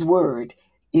to his word.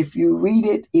 If you read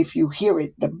it, if you hear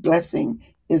it, the blessing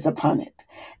is upon it.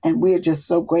 And we're just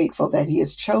so grateful that he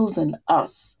has chosen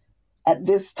us at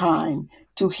this time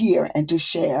to hear and to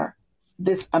share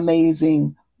this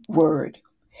amazing word.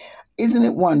 Isn't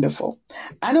it wonderful?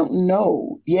 I don't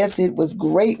know. Yes, it was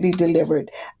greatly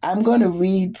delivered. I'm going to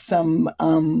read some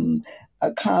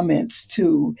comments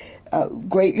too.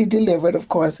 Greatly delivered, of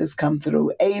course, has come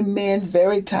through. Amen.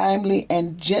 Very timely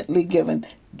and gently given,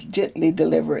 gently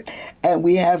delivered. And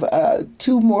we have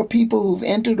two more people who've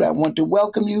entered. I want to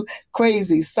welcome you,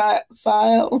 Crazy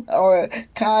Sile or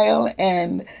Kyle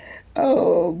and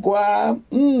Gua.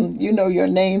 You know your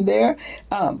name there.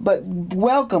 But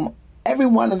welcome every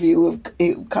one of you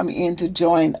who come in to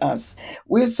join us.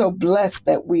 We're so blessed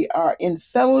that we are in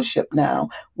fellowship now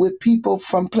with people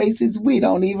from places we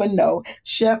don't even know.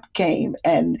 Shep came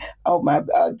and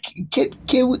Kiwit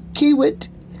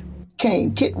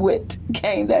came, Kitwit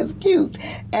came, that's cute,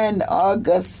 and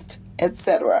August,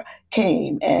 etc.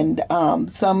 came, and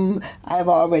some I've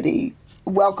already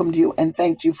welcomed you and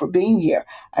thanked you for being here.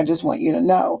 I just want you to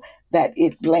know that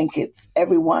it blankets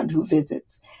everyone who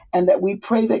visits, and that we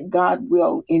pray that God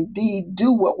will indeed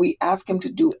do what we ask him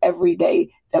to do every day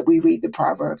that we read the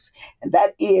Proverbs, and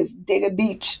that is dig a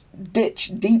ditch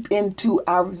deep into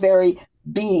our very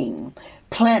being.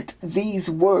 Plant these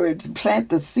words, plant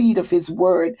the seed of his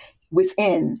word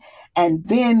within. And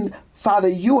then, Father,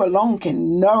 you alone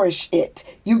can nourish it.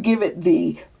 You give it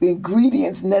the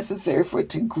ingredients necessary for it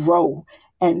to grow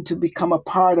and to become a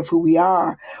part of who we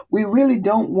are. We really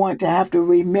don't want to have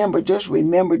to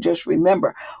just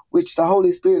remember, which the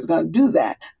Holy Spirit is going to do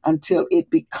that until it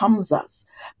becomes us.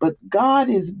 But God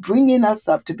is bringing us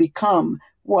up to become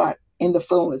what? In the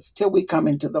fullness, till we come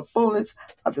into the fullness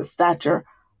of the stature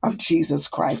of Jesus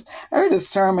Christ. I heard a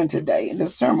sermon today, and the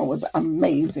sermon was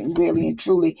amazing, really and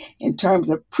truly, in terms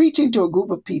of preaching to a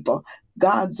group of people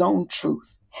God's own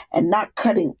truth and not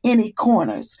cutting any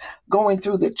corners, going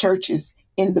through the churches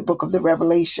in the book of the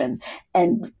Revelation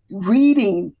and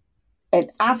reading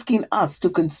and asking us to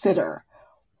consider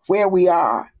where we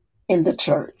are in the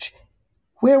church,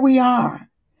 where we are.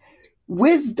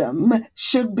 Wisdom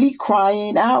should be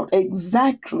crying out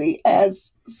exactly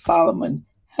as Solomon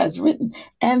has written,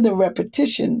 and the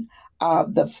repetition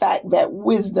of the fact that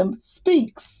wisdom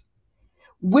speaks.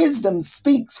 Wisdom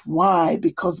speaks. Why?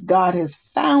 Because God has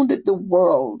founded the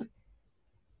world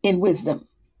in wisdom.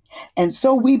 And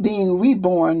so we being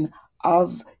reborn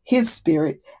of his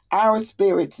spirit, our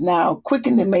spirits now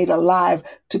quickened and made alive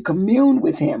to commune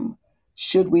with him,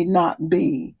 should we not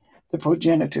be the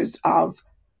progenitors of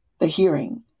the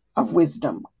hearing of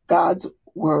wisdom, God's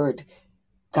word,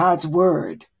 God's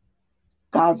word,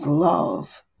 God's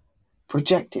love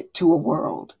projected to a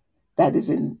world that is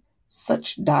in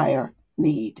such dire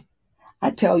need.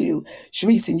 I tell you,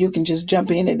 Sharice, and you can just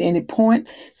jump in at any point,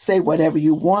 say whatever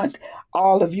you want.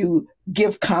 All of you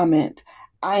give comment.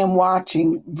 I am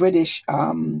watching British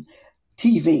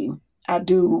TV. I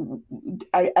do.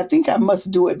 I think I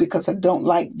must do it because I don't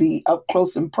like the up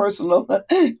close and personal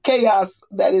chaos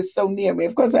that is so near me.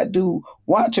 Of course, I do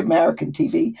watch American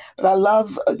TV, but I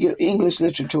love English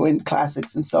literature and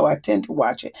classics, and so I tend to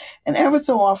watch it. And ever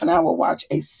so often, I will watch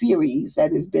a series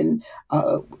that has been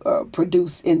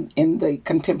produced in the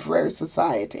contemporary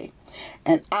society.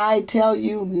 And I tell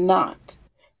you not,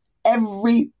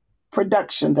 every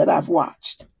production that I've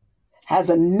watched has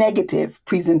a negative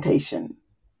presentation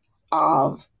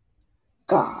of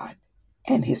God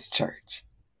and his church.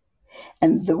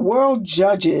 And the world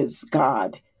judges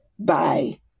God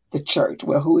by the church.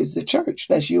 Well, who is the church?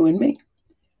 That's you and me.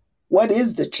 What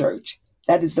is the church?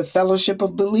 That is the fellowship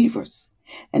of believers.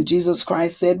 And Jesus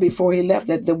Christ said before he left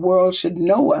that the world should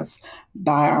know us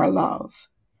by our love.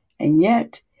 And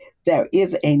yet, there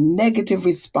is a negative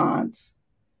response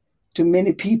to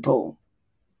many people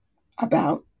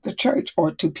about the church,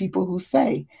 or to people who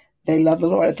say they love the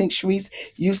Lord. I think, Sharice,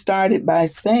 you started by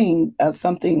saying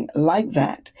something like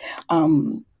that.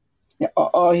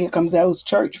 Or here comes those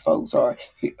church folks, or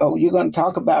oh, you're going to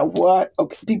talk about what?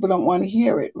 Okay, people don't want to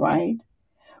hear it, right?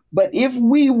 But if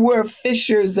we were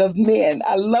fishers of men,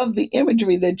 I love the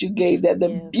imagery that you gave, that the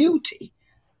Yes. beauty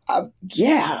of,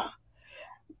 yeah,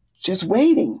 just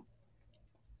waiting,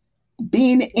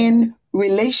 being Yes. in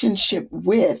relationship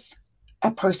with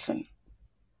a person,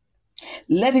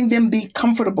 letting them be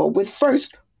comfortable with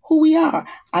first who we are.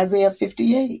 Isaiah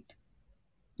 58.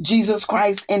 Jesus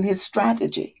Christ in his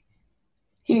strategy.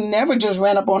 He never just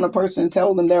ran up on a person and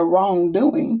told them their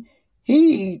wrongdoing.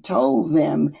 He told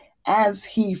them as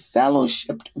he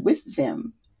fellowshipped with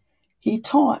them, he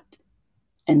taught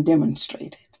and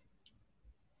demonstrated.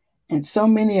 And so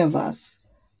many of us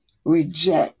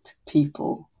reject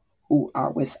people who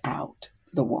are without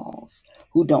the walls,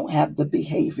 who don't have the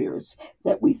behaviors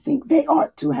that we think they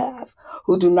ought to have,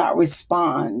 who do not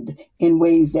respond in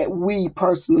ways that we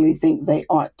personally think they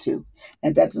ought to.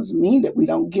 And that doesn't mean that we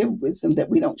don't give wisdom, that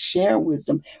we don't share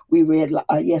wisdom. We read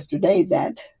yesterday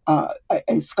that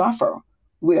a scoffer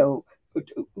will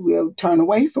turn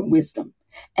away from wisdom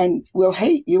and will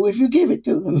hate you if you give it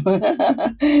to them.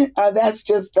 That's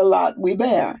just the lot we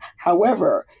bear.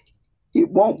 However, it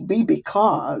won't be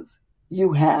because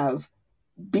you have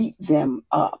beat them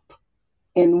up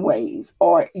in ways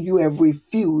or you have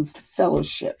refused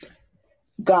fellowship.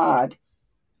 God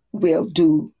will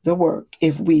do the work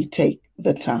if we take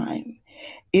the time.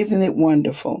 Isn't it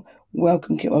wonderful?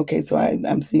 Welcome, Kim. Okay, so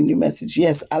I'm seeing your message.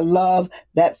 Yes, I love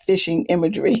that fishing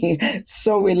imagery.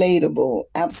 So relatable.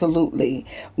 Absolutely.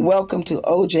 Welcome to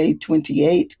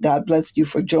OJ28. God bless you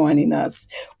for joining us.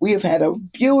 We have had a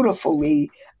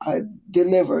beautifully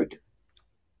delivered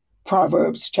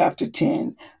Proverbs chapter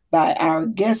 10 by our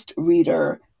guest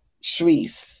reader,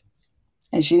 Sharice.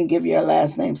 And she didn't give you her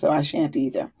last name, so I shan't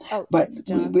either. Oh, But it's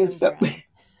we're Johnson so.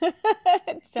 Brown.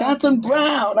 Johnson Johnson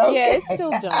Brown. Brown. Yeah, Okay. it's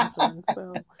still Johnson,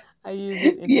 so I use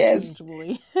it Yes.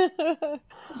 interchangeably.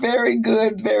 Very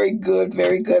good, very good,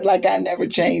 very good. Like I never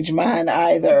changed mine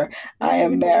either. I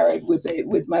am married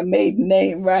with my maiden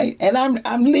name, right? And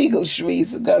I'm legal,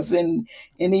 Sharice, because in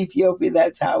Ethiopia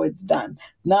that's how it's done.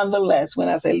 Nonetheless, when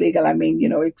I say legal, I mean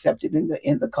accepted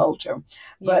in the culture.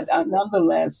 But Yes.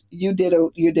 nonetheless, you did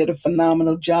a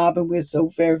phenomenal job, and we're so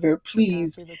very very To God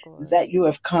pleased be the glory. that you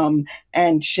have come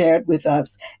and shared with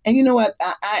us. And you know what?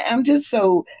 I'm just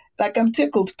so like I'm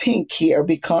tickled pink here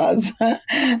because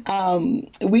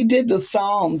we did the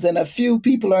Psalms, and a few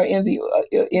people are in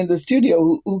the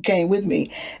studio who came with me,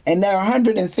 and there are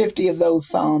 150 of those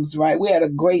Psalms. Right, we had a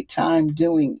great time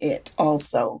doing it,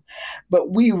 also, but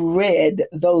we read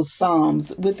those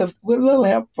Psalms with a little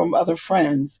help from other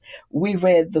friends. We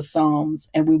read the Psalms,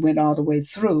 and we went all the way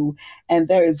through, and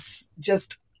there is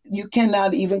just you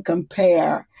cannot even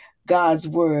compare God's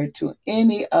word to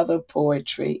any other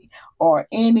poetry or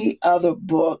any other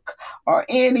book or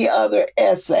any other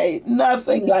essay,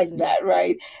 nothing That's like it. that,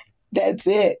 right? That's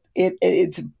it.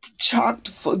 It's chocked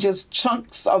full, just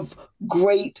chunks of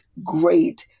great,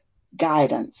 great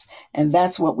guidance. And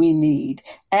that's what we need.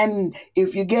 And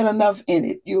if you get enough in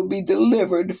it, you'll be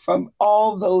delivered from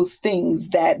all those things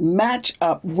that match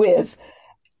up with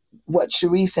what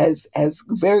Sharice has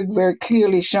very, very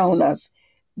clearly shown us,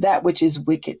 that which is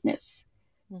wickedness.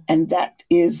 Hmm. And that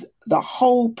is the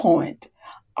whole point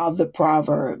of the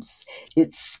Proverbs.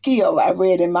 It's skill. I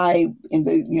read in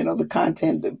the the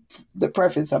content, the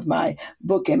preface of my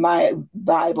book in my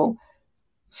Bible,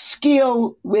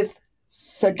 skill with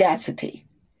sagacity,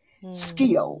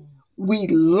 skill Mm. we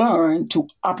learn to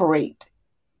operate.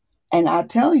 And I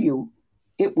tell you,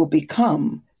 it will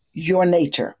become your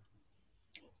nature.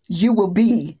 You will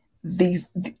be the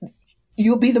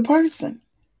you'll be the person,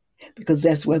 because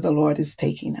that's where the Lord is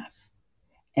taking us.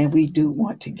 And we do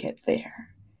want to get there.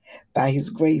 By his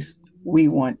grace, we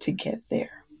want to get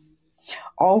there.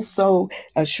 Also,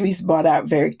 Sharice brought out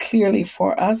very clearly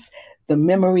for us, the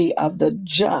memory of the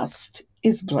just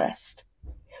is blessed.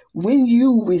 When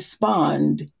you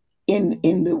respond in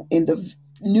the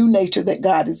new nature that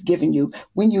God has given you,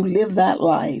 when you live that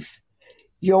life,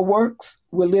 your works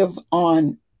will live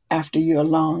on after you're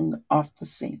long off the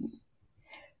scene.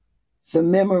 The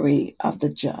memory of the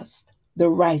just, the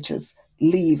righteous,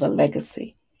 leave a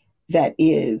legacy that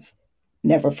is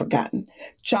never forgotten,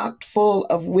 chock full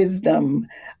of wisdom,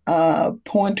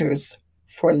 pointers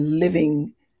for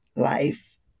living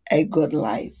life, a good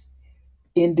life.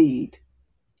 Indeed,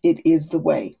 it is the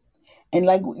way. And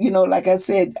like I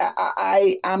said,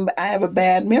 I have a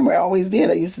bad memory. I always did.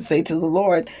 I used to say to the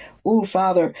Lord, "Oh,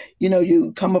 Father,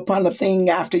 you come upon a thing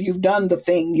after you've done the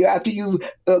thing. After you've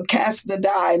cast the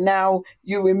die. Now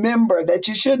you remember that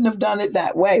you shouldn't have done it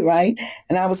that way, right?"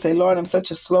 And I would say, "Lord, I'm such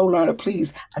a slow learner.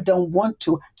 Please, I don't want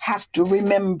to have to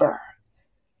remember.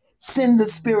 Send the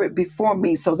Spirit before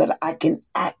me so that I can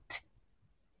act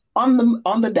on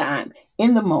the dime,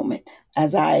 in the moment,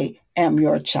 as I am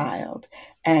your child."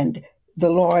 And the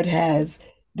Lord has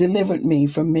delivered me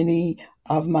from many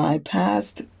of my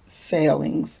past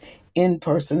failings in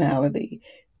personality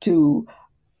to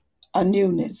a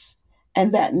newness.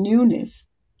 And that newness,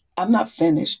 I'm not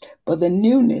finished, but the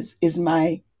newness is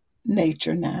my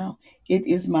nature now. It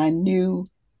is my new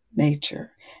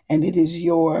nature, and it is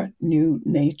your new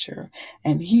nature.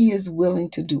 And He is willing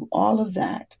to do all of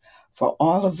that for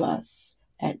all of us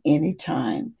at any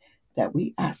time that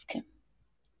we ask Him.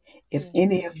 If Yeah.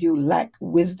 any of you lack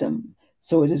wisdom,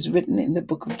 so it is written in the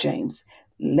book of James,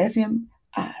 let him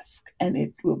ask, and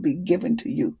it will be given to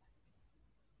you,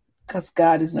 because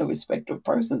God is no respecter of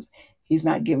persons. He's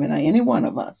not giving any one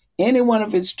of us, any one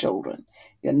of his children.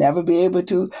 You'll never be able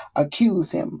to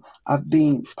accuse him of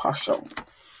being partial.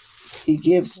 He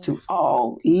gives Yeah. to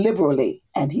all liberally,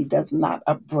 and he does not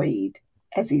upbraid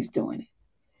as he's doing it.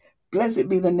 Blessed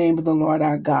be the name of the Lord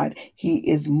our God. He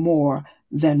is more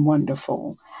than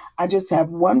wonderful. I just have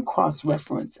one cross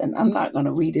reference, and I'm not going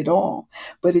to read it all.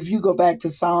 But if you go back to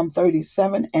Psalm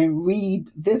 37 and read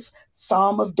this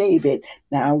Psalm of David,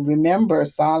 now remember,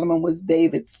 Solomon was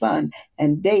David's son,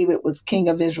 and David was king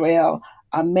of Israel,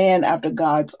 a man after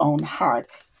God's own heart.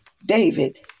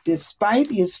 David, despite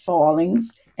his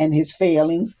fallings and his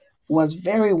failings, was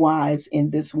very wise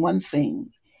in this one thing.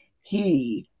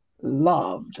 He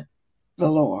loved the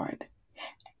Lord.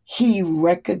 He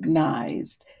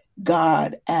recognized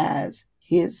God as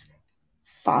his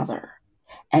father,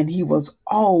 and he was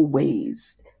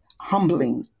always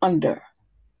humbling under,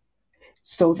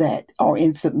 so that, or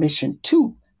in submission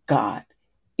to God,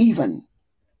 even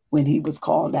when he was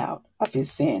called out of his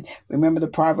sin. Remember, the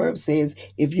proverb says,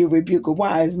 if you rebuke a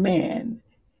wise man,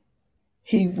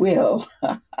 he will,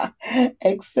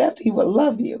 except he will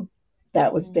love you.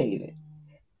 That was David. Mm.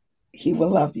 He will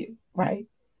love you, right?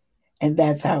 And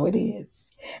that's how it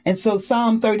is. And so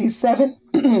Psalm 37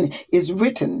 is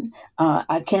written.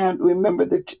 I can't remember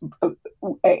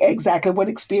exactly what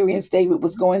experience David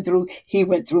was going through. He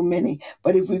went through many.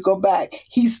 But if we go back,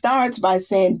 he starts by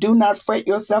saying, "Do not fret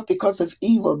yourself because of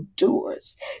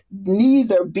evildoers,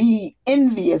 neither be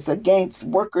envious against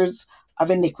workers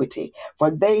of iniquity, for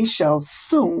they shall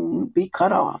soon be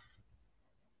cut off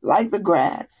like the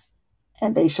grass,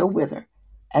 and they shall wither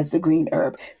as the green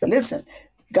herb." Listen,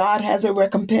 God has a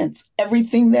recompense.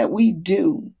 Everything that we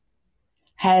do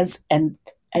has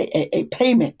a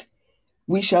payment.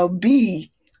 We shall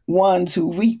be ones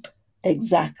who reap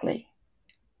exactly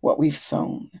what we've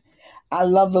sown. I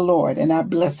love the Lord and I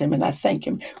bless him and I thank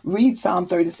him. Read Psalm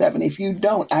 37. If you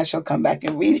don't, I shall come back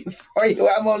and read it for you.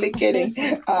 I'm only kidding.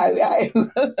 I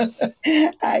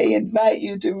invite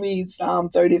you to read Psalm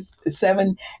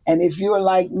 37. And if you're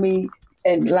like me,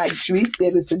 and like Sharice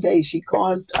did us today, she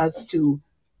caused us to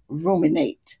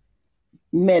ruminate,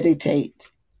 meditate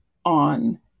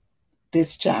on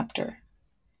this chapter.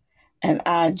 And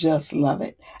I just love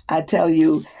it. I tell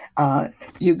you,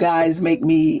 you guys make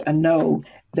me know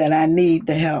that I need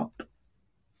the help,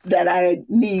 that I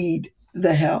need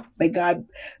the help. May God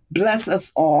bless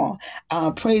us all.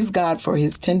 Praise God for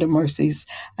his tender mercies.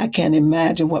 I can't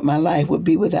imagine what my life would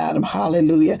be without him.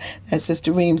 Hallelujah. That's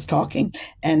Sister Reams talking.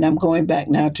 And I'm going back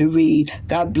now to read.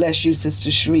 God bless you,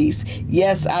 Sister Sharice.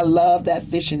 Yes, I love that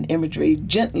fishing imagery,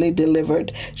 gently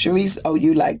delivered. Sharice, oh,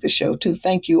 you like the show too.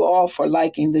 Thank you all for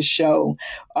liking the show.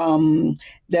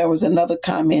 There was another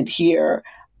comment here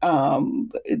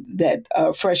that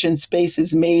Fresh in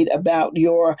Spaces made about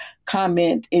your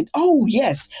comment. Oh,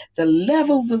 yes, the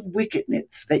levels of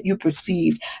wickedness that you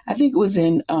perceived. I think it was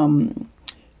in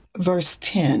verse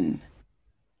 10.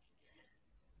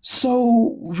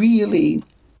 So really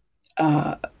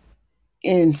uh,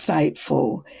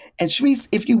 insightful. And Sharice,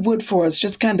 if you would for us,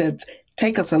 just kind of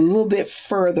take us a little bit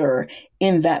further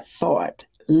in that thought,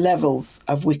 levels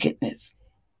of wickedness.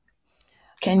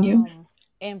 Can you? Um,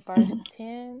 in verse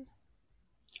 10,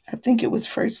 I think it was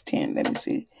first 10. Let me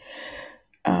see.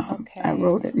 I okay.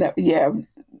 wrote it. No, yeah,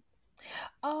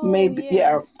 Oh, maybe. Yeah,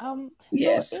 yes. So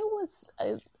yes. it was,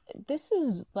 this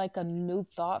is like a new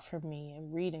thought for me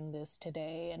in reading this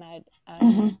today. And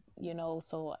Mm-hmm,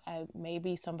 so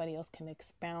maybe somebody else can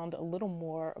expound a little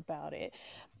more about it.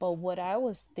 But what I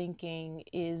was thinking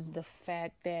is the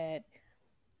fact that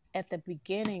at the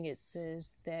beginning it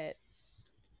says that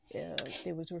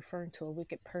they was referring to a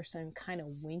wicked person kind of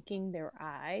winking their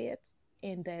eye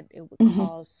and that it would mm-hmm,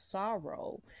 cause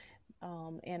sorrow.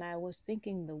 And I was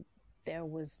thinking there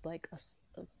was like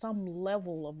some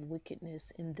level of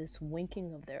wickedness in this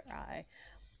winking of their eye,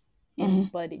 mm-hmm,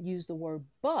 but it used the word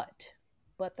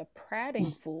but the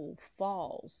prating fool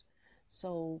falls.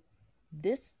 So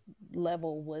this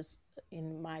level was,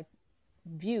 in my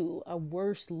view, a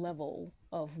worse level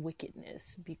of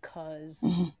wickedness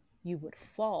because mm-hmm, you would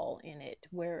fall in it,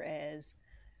 whereas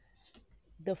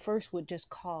the first would just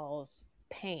cause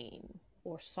pain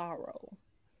or sorrow.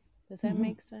 Does that mm-hmm,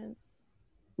 make sense?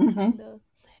 mm-hmm. Kind of.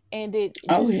 And it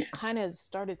Oh, just yes. kind of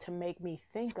started to make me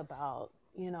think about,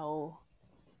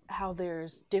 how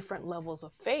there's different levels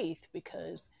of faith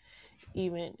because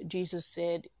even Jesus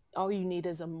said, all you need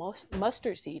is a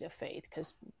mustard seed of faith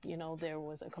because, there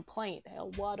was a complaint.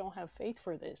 Well, I don't have faith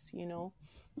for this.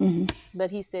 Mm-hmm,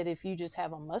 But he said, if you just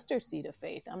have a mustard seed of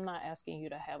faith, I'm not asking you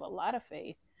to have a lot of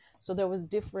faith. So there was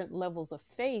different levels of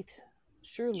faith.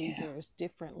 Surely yeah. there's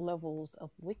different levels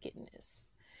of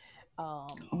wickedness.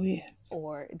 Um, Oh, yes.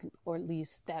 or or at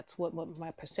least that's what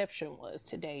my perception was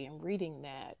today in reading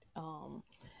that.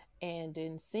 And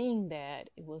in seeing that,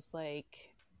 it was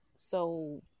like,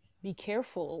 so be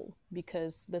careful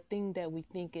because the thing that we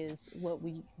think is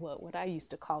what I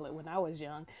used to call it when I was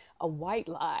young, a white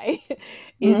lie,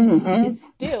 is Mm-hmm, is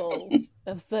still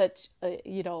of such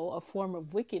a form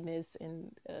of wickedness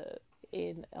and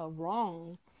in a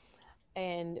wrong,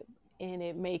 and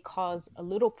it may cause a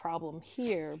little problem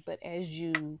here, but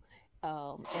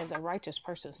as a righteous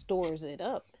person stores it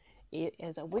up,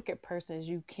 as a wicked person, as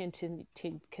you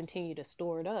continue to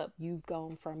store it up, you've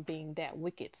gone from being that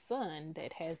wicked son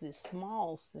that has this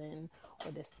small sin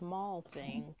or this small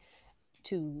thing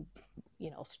to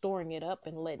storing it up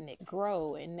and letting it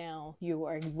grow, and now you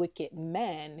are a wicked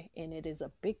man and it is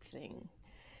a big thing.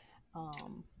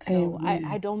 So I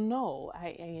amen. don't know.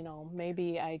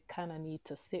 Maybe I kind of need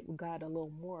to sit with God a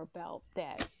little more about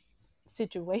that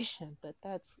situation, but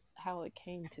that's how it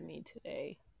came to me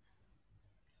today.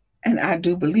 And I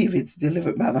do believe it's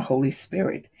delivered by the Holy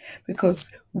Spirit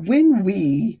because when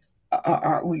we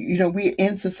we're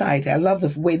in society. I love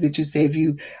the way that you say if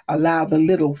you allow the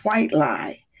little white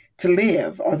lie to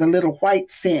live or the little white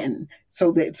sin,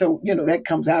 that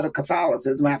comes out of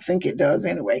Catholicism. I think it does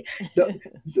anyway.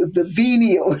 The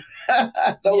venial,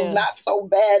 those Yeah. not so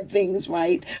bad things,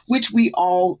 right? Which we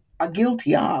all are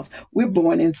guilty of. We're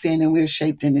born in sin and we're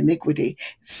shaped in iniquity.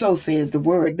 So says the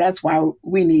word. That's why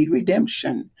we need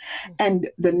redemption. Mhm. And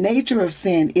the nature of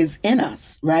sin is in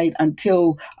us, right?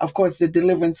 Until, of course, the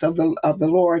deliverance of the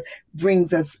Lord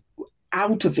brings us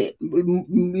out of it,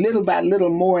 little by little,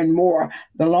 more and more,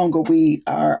 the longer we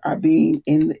are being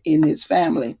in His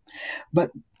family.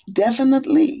 But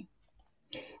definitely,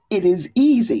 it is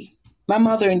easy. My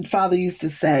mother and father used to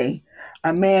say,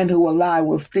 "A man who will lie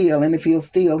will steal, and if he'll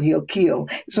steal, he'll kill."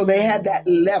 So they had that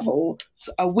Mm. level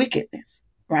of wickedness,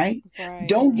 right? Right,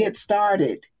 Don't right. get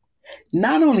started.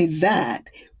 Not only that,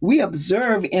 we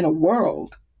observe in a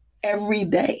world every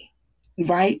day.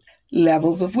 right?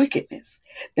 Levels of wickedness.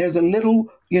 There's a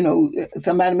little,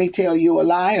 somebody may tell you a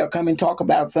lie or come and talk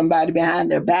about somebody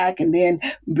behind their back, and then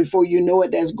before you know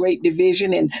it, there's great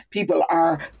division, and people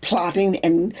are plotting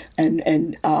and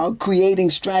creating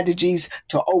strategies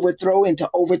to overthrow and to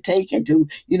overtake and to,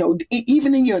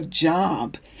 even in your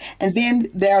job. And then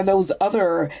there are those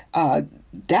other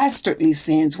dastardly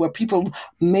sins where people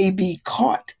may be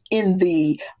caught in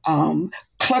the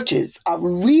clutches of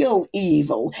real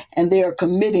evil, and they are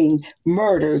committing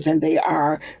murders, and they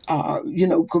are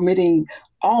committing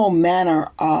all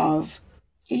manner of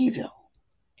evil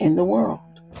in the world.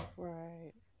 Right,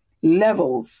 right.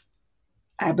 Levels.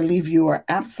 I believe you are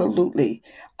absolutely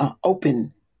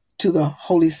open to the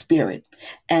Holy Spirit,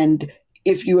 and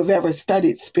if you have ever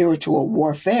studied spiritual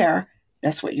warfare,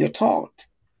 that's what you're taught.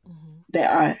 Hmm. There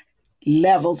are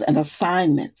levels and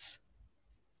assignments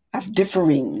of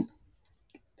differing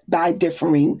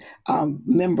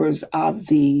members of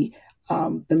the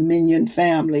minion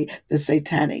family, the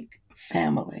satanic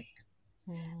family.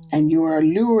 Hmm. And you are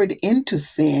lured into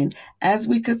sin, as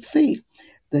we could see.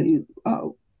 The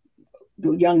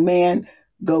young man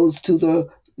goes to the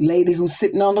lady who's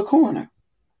sitting on the corner,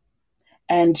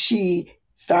 and she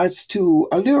starts to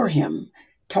allure him,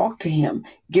 talk to him,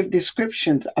 give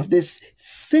descriptions of this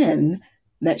sin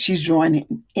that she's drawing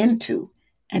him into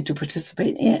and to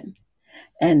participate in.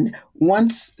 And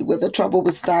once, where the trouble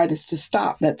would start is to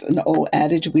stop. That's an old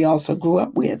adage we also grew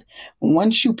up with.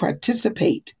 Once you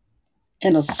participate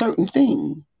in a certain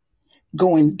thing,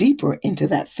 going deeper into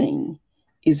that thing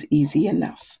is easy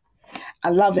enough. I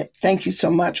love it. Thank you so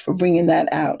much for bringing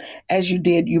that out. As you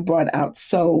did, you brought out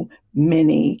so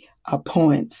many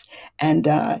points. And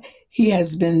he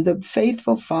has been the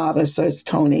faithful father, says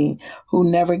Tony, who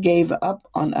never gave up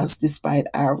on us despite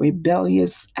our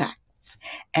rebellious acts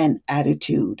and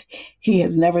attitude. He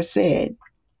has never said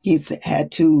he's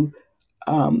had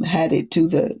it to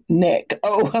the neck.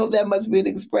 Oh, that must be an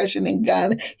expression in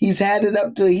Ghana. He's had it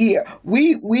up to here.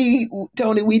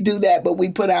 Tony, we do that, but we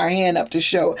put our hand up to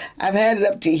show. I've had it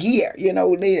up to here,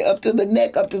 up to the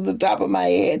neck, up to the top of my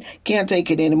head. Can't take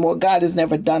it anymore. God has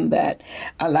never done that.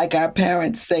 Like our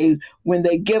parents say, when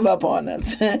they give up on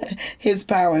us, his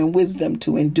power and wisdom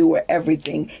to endure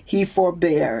everything, he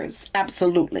forbears.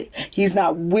 Absolutely. He's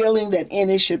not willing that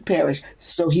any should perish,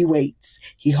 so he waits.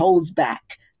 He holds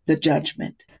back the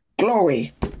judgment.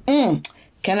 Glory. Can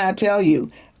I tell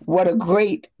you what a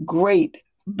great, great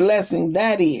blessing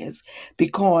that is?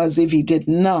 Because if he did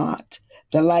not,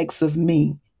 the likes of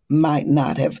me might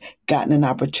not have gotten an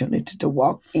opportunity to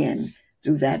walk in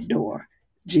through that door.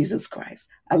 Jesus Christ.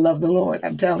 I love the Lord.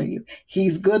 I'm telling you,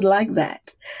 he's good like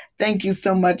that. Thank you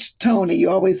so much, Tony.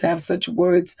 You always have such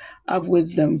words of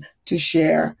wisdom to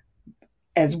share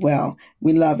as well.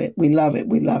 We love it. We love it.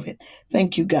 We love it.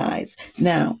 Thank you, guys.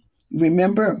 Now,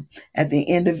 remember, at the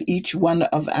end of each one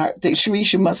of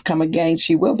Sharisha must come again.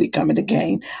 She will be coming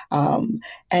again.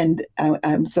 And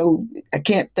I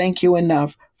can't thank you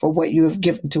enough for what you have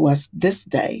given to us this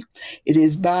day. It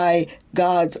is by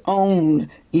God's own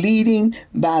leading,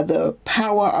 by the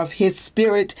power of his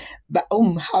spirit,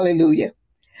 hallelujah,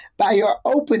 by your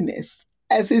openness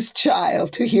as his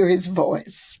child to hear his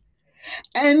voice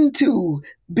and to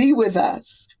be with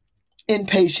us in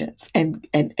patience and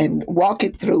walk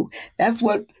it through. That's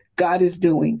what God is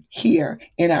doing here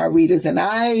in our readers. And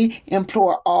I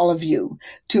implore all of you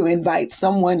to invite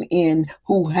someone in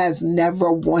who has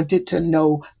never wanted to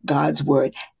know God's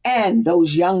word, and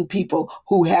those young people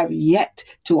who have yet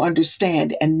to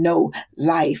understand and know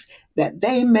life, that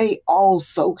they may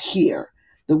also hear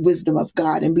the wisdom of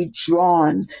God and be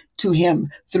drawn to him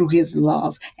through his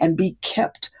love and be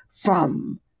kept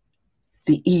from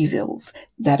the evils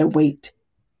that await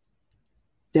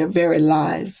their very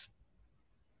lives.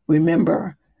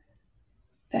 Remember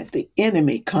that the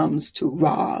enemy comes to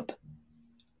rob,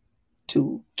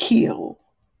 to kill,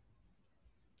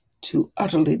 to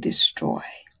utterly destroy.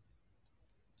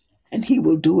 And he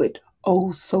will do it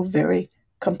oh so very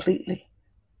completely.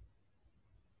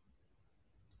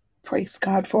 Praise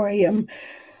God for him.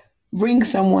 Bring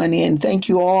someone in. Thank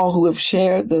you all who have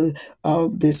shared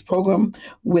this program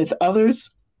with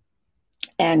others.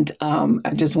 And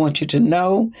I just want you to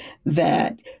know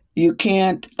that you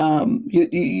can't,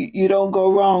 you don't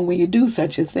go wrong when you do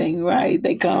such a thing, right?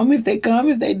 They come, if they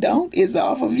don't, it's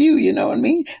off of you, you know what I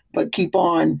mean? But keep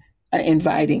on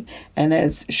inviting. And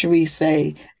as Cherie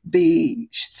said, be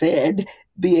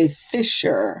a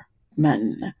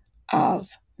fisherman of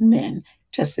men,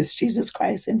 just as Jesus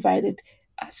Christ invited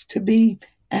us to be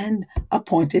and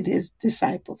appointed his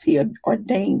disciples. He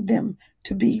ordained them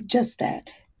to be just that,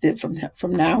 that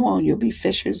from now on you'll be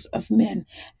fishers of men,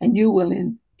 and you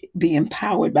will be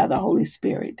empowered by the Holy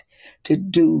Spirit to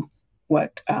do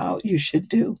what you should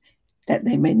do, that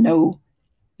they may know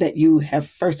that you have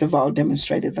first of all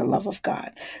demonstrated the love of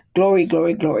God. Glory,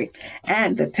 glory, glory.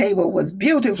 And the table was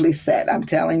beautifully set. I'm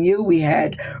telling you, we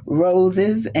had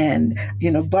roses and,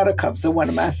 buttercups are one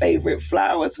of my favorite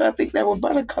flowers. So I think there were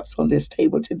buttercups on this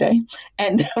table today.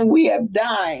 And we have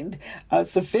dined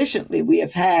sufficiently. We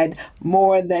have had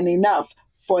more than enough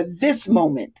for this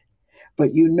moment.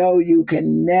 But you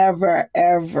can never,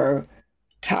 ever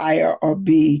tire or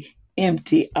be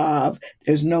empty of.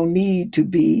 There's no need to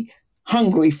be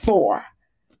hungry for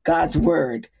God's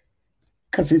word,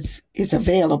 because it's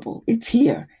available. It's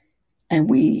here, and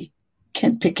we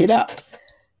can pick it up.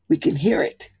 We can hear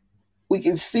it. We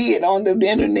can see it on the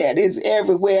internet. It's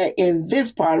everywhere in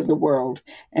this part of the world.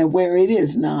 And where it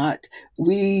is not,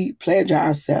 we pledge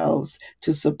ourselves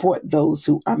to support those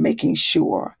who are making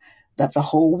sure that the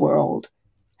whole world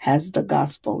has the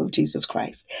gospel of Jesus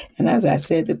Christ. And as I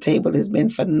said, the table has been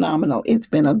phenomenal. It's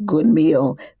been a good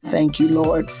meal. Thank you,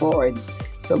 Lord, for it.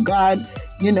 So God,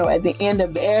 at the end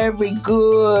of every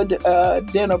good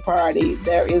dinner party,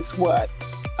 there is what?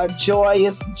 A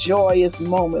joyous, joyous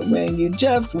moment when you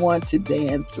just want to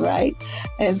dance, right?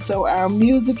 And so our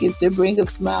music is to bring a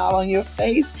smile on your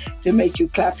face, to make you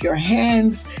clap your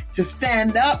hands, to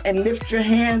stand up and lift your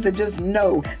hands and just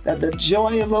know that the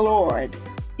joy of the Lord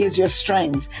is your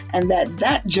strength, and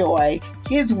that joy,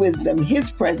 his wisdom, his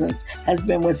presence has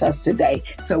been with us today.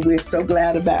 So we're so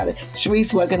glad about it.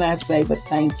 Sharice, what can I say but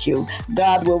thank you?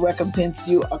 God will recompense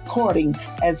you according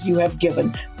as you have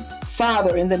given.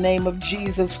 Father, in the name of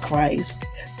Jesus Christ,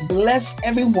 bless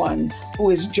everyone who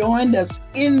has joined us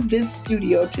in this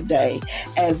studio today.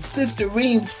 As Sister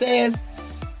Reem says,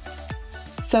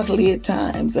 subtly at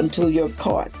times until you're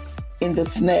caught in the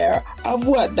snare of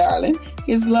what, darling?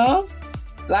 His love?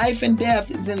 Life and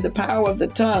death is in the power of the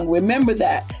tongue. Remember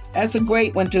that. That's a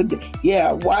great one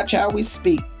watch how we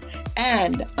speak.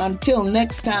 And until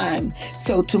next time,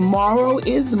 so tomorrow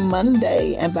is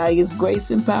Monday, and by his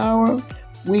grace and power,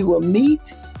 we will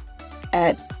meet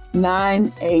at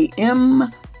 9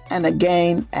 a.m. and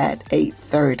again at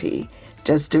 8:30.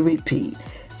 Just to repeat,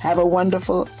 have a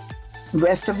wonderful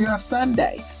rest of your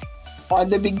Sunday, or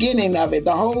the beginning of it,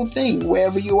 the whole thing,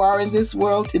 wherever you are in this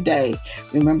world today.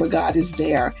 Remember, God is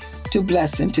there to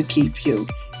bless and to keep you,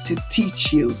 to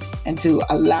teach you, and to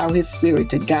allow his Spirit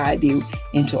to guide you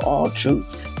into all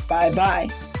truths. Bye-bye.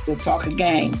 We'll talk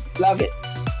again. Love it.